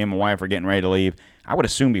 Me and my wife are getting ready to leave. I would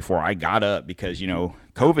assume before I got up because,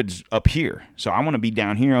 COVID's up here. So I want to be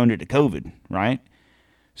down here under the COVID, right?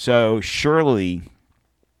 So surely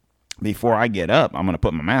before I get up, I'm going to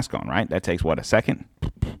put my mask on, right? That takes, a second?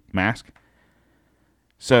 Mask.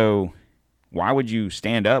 So why would you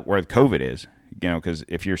stand up where COVID is? Because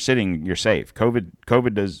if you're sitting, you're safe.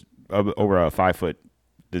 COVID does over a 5-foot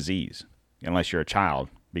disease, unless you're a child,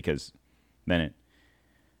 because then it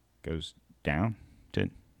goes down to...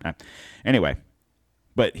 Anyway,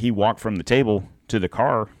 but he walked from the table to the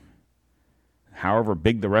car, however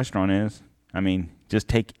big the restaurant is. I mean, just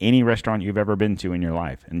take any restaurant you've ever been to in your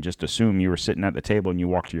life and just assume you were sitting at the table and you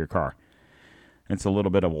walked to your car. It's a little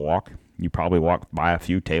bit of a walk. You probably walked by a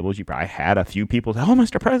few tables. You probably had a few people say, "Oh,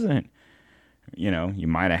 Mr. President." You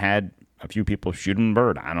might have had a few people shoot him a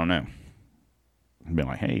bird. I don't know. Be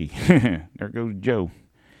like, "Hey, there goes Joe."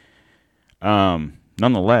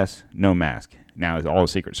 Nonetheless, no mask. Now, as all the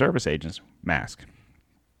Secret Service agents, mask.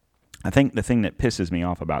 I think the thing that pisses me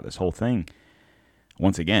off about this whole thing,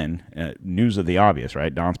 once again, news of the obvious,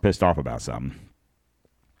 right? Don's pissed off about something,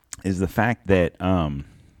 is the fact that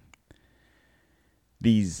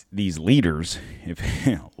these leaders, if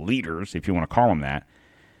you want to call them that,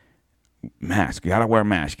 mask. You got to wear a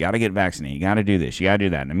mask. You got to get vaccinated. You got to do this. You got to do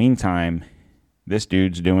that. In the meantime, this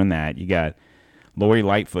dude's doing that. You got Lori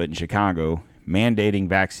Lightfoot in Chicago mandating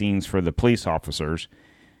vaccines for the police officers,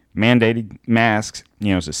 mandating masks.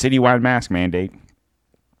 It's a citywide mask mandate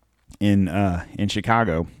in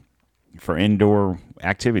Chicago for indoor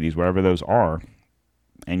activities, wherever those are.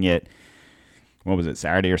 And yet, what was it,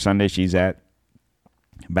 Saturday or Sunday? She's at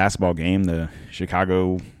a basketball game. The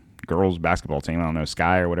Chicago girls basketball team, I don't know,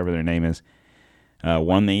 Sky or whatever their name is,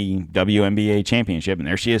 won the WNBA championship, and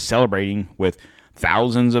there she is celebrating with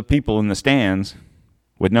thousands of people in the stands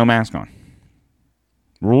with no mask on.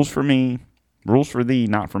 Rules for me, rules for thee,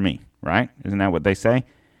 not for me, right? Isn't that what they say?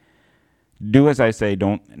 Do as I say,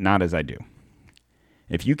 not as I do.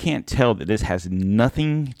 If you can't tell that this has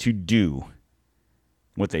nothing to do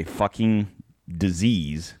with a fucking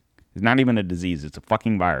disease, it's not even a disease, it's a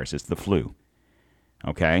fucking virus, it's the flu,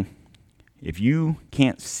 okay? If you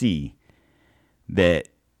can't see that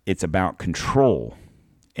it's about control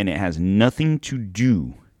and it has nothing to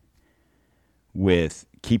do with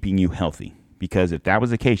keeping you healthy, because if that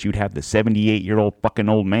was the case, you'd have the 78-year-old fucking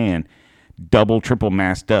old man double, triple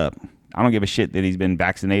masked up. I don't give a shit that he's been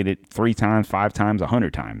vaccinated 3 times, 5 times,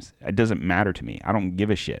 100 times. It doesn't matter to me. I don't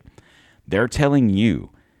give a shit. They're telling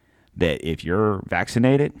you that if you're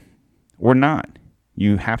vaccinated or not,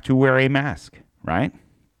 you have to wear a mask, right?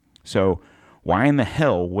 So why in the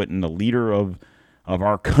hell wouldn't the leader of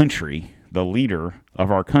our country,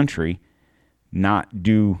 not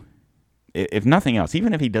do, if nothing else,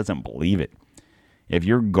 even if he doesn't believe it, if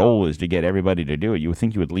your goal is to get everybody to do it, you would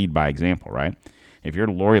think you would lead by example, right? If you're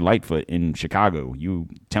Lori Lightfoot in Chicago, you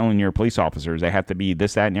telling your police officers they have to be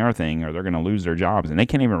this, that, and the other thing, or they're going to lose their jobs, and they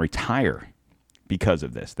can't even retire because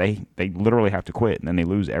of this. They literally have to quit, and then they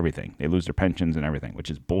lose everything. They lose their pensions and everything, which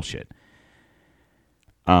is bullshit.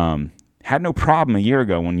 Had no problem a year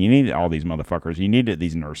ago when you needed all these motherfuckers. You needed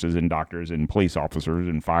these nurses and doctors and police officers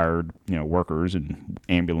and fired, workers and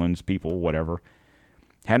ambulance people, whatever.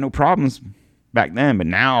 Had no problems back then, but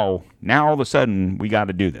now all of a sudden we got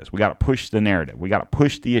to do this. We got to push the narrative. We got to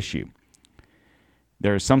push the issue.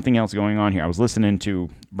 There's something else going on here. I was listening to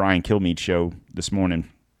Brian Kilmeade's show this morning,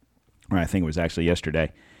 or I think it was actually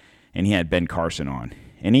yesterday, and he had Ben Carson on.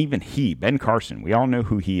 And even Ben Carson, we all know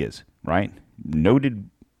who he is, right? Noted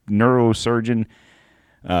neurosurgeon.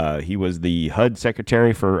 He was the HUD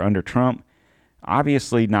secretary under Trump.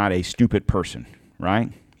 Obviously not a stupid person,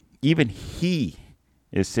 right? Even he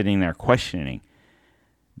is sitting there questioning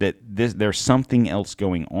that there's something else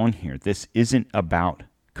going on here. This isn't about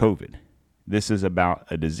COVID. This is about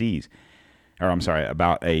a disease, or I'm sorry,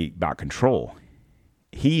 about control.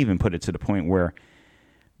 He even put it to the point where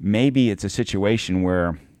maybe it's a situation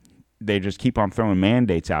where they just keep on throwing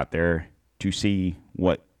mandates out there to see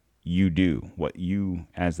what you do, what you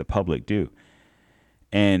as the public do.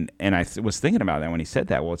 And I was thinking about that when he said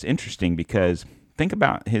that. Well, it's interesting because think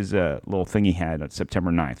about his little thing he had on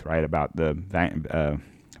September 9th, right, about the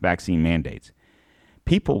vaccine mandates.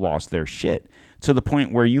 People lost their shit to the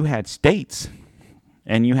point where you had states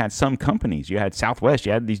and you had some companies. You had Southwest.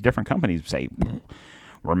 You had these different companies say,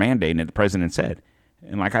 we're mandating it, the president said.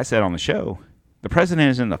 And like I said on the show, the president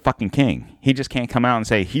isn't the fucking king. He just can't come out and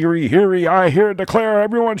say, hear ye, I here declare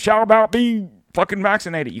everyone shall about be fucking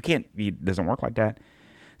vaccinated. You can't. It doesn't work like that.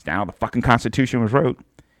 It's now the fucking Constitution was wrote.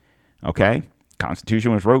 Okay?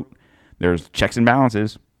 Constitution was wrote. There's checks and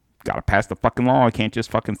balances. Got to pass the fucking law. You can't just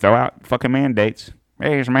fucking throw out fucking mandates.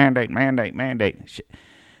 Hey, here's a mandate. Shit.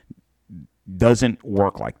 Doesn't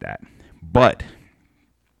work like that. But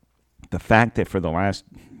the fact that for the last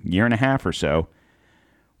year and a half or so,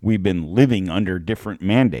 we've been living under different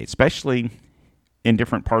mandates, especially in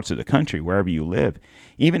different parts of the country, wherever you live.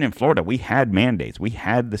 Even in Florida, we had mandates. We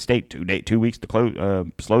had the state 2 weeks to close,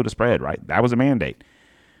 slow to spread, right? That was a mandate.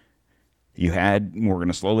 We're going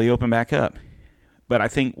to slowly open back up. But I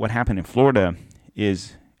think what happened in Florida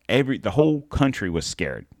is the whole country was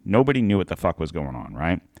scared. Nobody knew what the fuck was going on,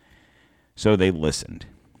 right? So they listened,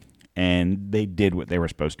 and they did what they were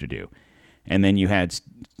supposed to do. And then you had,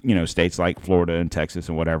 states like Florida and Texas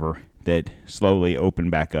and whatever that slowly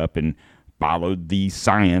opened back up and followed the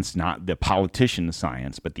science, not the politician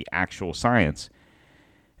science, but the actual science.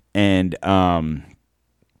 And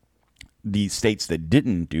the states that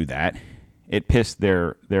didn't do that, it pissed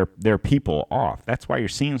their people off. That's why you're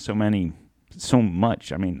seeing so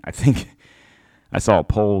much. I mean, I think I saw a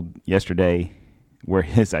poll yesterday where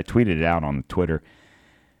I tweeted it out on Twitter.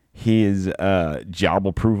 His job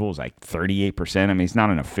approval is like 38%. I mean, it's not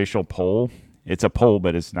an official poll. It's a poll,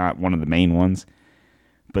 but it's not one of the main ones.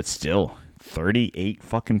 But still, 38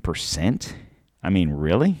 fucking %. I mean,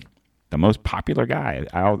 really? The most popular guy.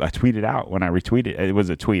 I tweeted out when I retweeted. It was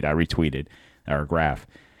a tweet I retweeted, or a graph.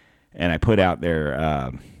 And I put out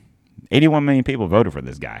there, 81 million people voted for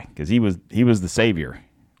this guy because he was the savior.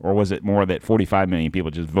 Or was it more that 45 million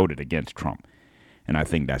people just voted against Trump? And I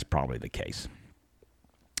think that's probably the case.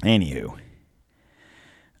 Anywho,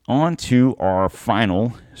 on to our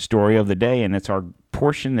final story of the day, and it's our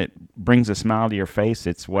portion that brings a smile to your face.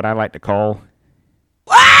 It's what I like to call,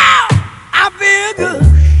 wow, I feel good.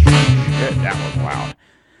 Shit, that was loud.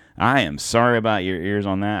 I am sorry about your ears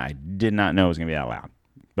on that. I did not know it was going to be that loud.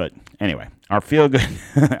 But anyway, our feel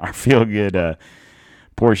good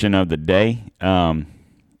portion of the day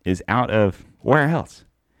is out of where else?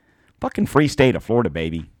 Fucking free state of Florida,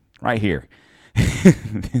 baby, right here.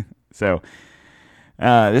 So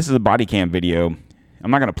this is a body cam video. I'm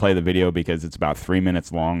not going to play the video because it's about 3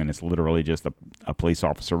 minutes long and it's literally just a police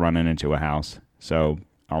officer running into a house. So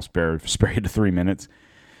I'll spare you to 3 minutes.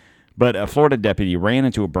 But a Florida deputy ran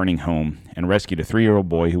into a burning home and rescued a 3-year-old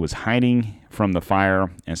boy who was hiding from the fire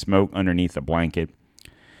and smoke underneath a blanket.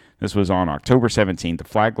 This was on October 17th. The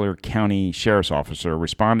Flagler County Sheriff's Officer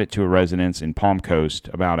responded to a residence in Palm Coast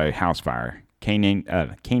about a house fire. Canine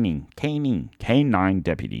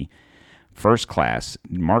Deputy First Class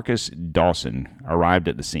Marcus Dawson arrived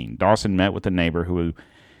at the scene. Dawson met with a neighbor who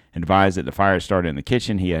advised that the fire started in the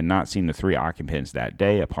kitchen. He had not seen the 3 occupants that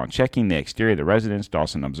day. Upon checking the exterior of the residence,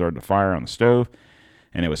 Dawson observed the fire on the stove,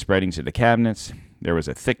 and it was spreading to the cabinets. There was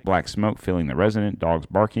a thick black smoke filling the residence, dogs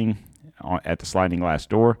barking at the sliding glass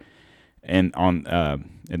door and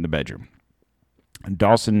in the bedroom.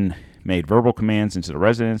 Dawson made verbal commands into the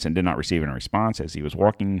residence and did not receive any response. As he was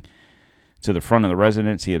walking to the front of the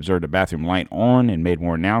residence, he observed a bathroom light on and made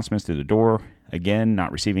more announcements through the door. Again,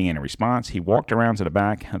 not receiving any response, he walked around to the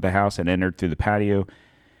back of the house and entered through the patio,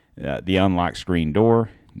 the unlocked screen door.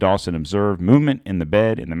 Dawson observed movement in the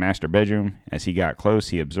bed in the master bedroom. As he got close,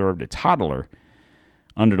 he observed a toddler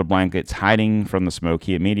under the blankets hiding from the smoke.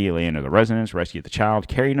 He immediately entered the residence, rescued the child,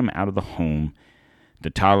 carried him out of the home. The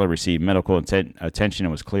toddler received medical attention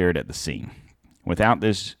and was cleared at the scene. Without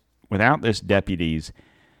this deputy's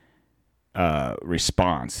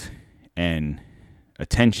response and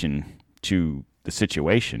attention to the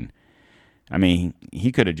situation, I mean,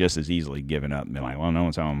 he could have just as easily given up and been like, well, no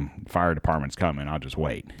one's home, fire department's coming, I'll just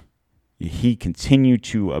wait. He continued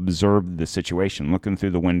to observe the situation, looking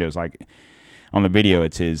through the windows. Like on the video,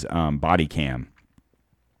 it's his body cam.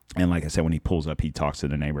 And like I said, when he pulls up, he talks to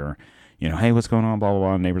the neighbor, hey, what's going on, blah, blah,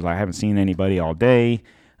 blah. The neighbor's like, I haven't seen anybody all day.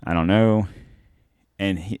 I don't know.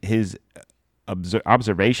 And his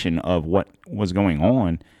observation of what was going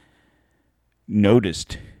on,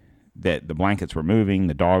 noticed that the blankets were moving,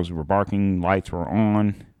 the dogs were barking, lights were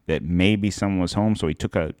on, that maybe someone was home. So he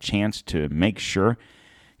took a chance to make sure,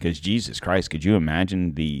 because Jesus Christ, could you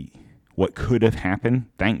imagine what could have happened?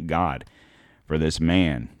 Thank God for this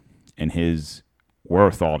man and his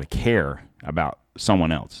wherewithal to care about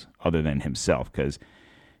someone else other than himself, because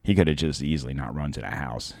he could have just easily not run to the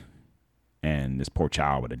house and this poor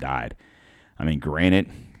child would have died. I mean, granted,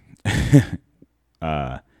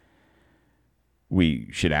 we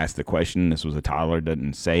should ask the question. This was a toddler.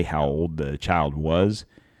 Doesn't say how old the child was,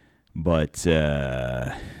 but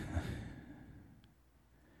I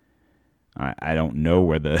don't know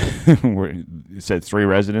where where it said 3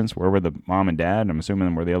 residents. Where were the mom and dad? I'm assuming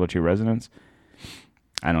them were the other 2 residents.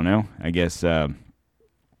 I don't know. I guess that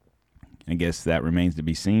remains to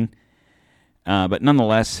be seen. But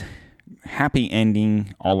nonetheless, happy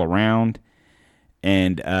ending all around.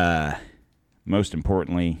 And most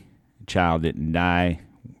importantly, the child didn't die,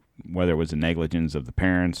 whether it was the negligence of the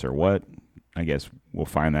parents or what. I guess we'll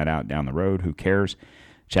find that out down the road. Who cares?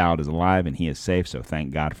 Child is alive and he is safe, so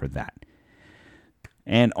thank God for that.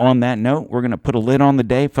 And on that note, we're going to put a lid on the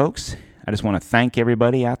day, folks. I just want to thank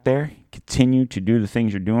everybody out there. Continue to do the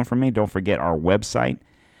things you're doing for me. Don't forget our website,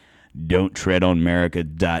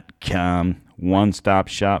 don'ttreadonamerica.com. One-stop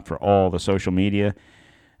shop for all the social media,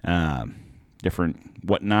 different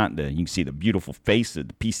whatnot. You can see the beautiful face of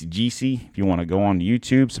the PCGC. If you want to go on to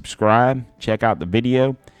YouTube, subscribe, check out the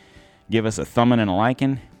video, give us a thumbing and a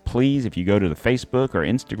liking. Please, if you go to the Facebook or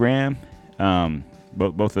Instagram,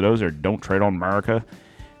 both of those are Don't Tread on America.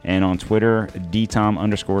 And on Twitter,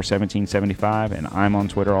 DTOM_1775. And I'm on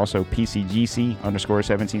Twitter also,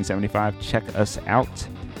 PCGC_1775. Check us out.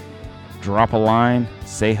 Drop a line.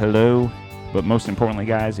 Say hello. But most importantly,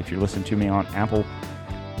 guys, if you're listening to me on Apple,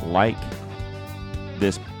 like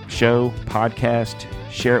this show, podcast,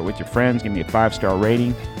 share it with your friends, give me a 5-star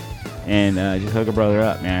rating, and just hook a brother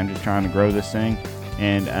up, man. I'm just trying to grow this thing.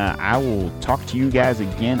 And I will talk to you guys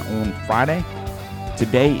again on Friday.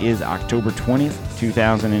 Today is October 20th,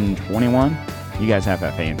 2021. You guys have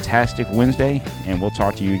a fantastic Wednesday, and we'll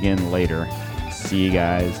talk to you again later. See you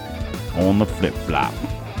guys on the flip-flop.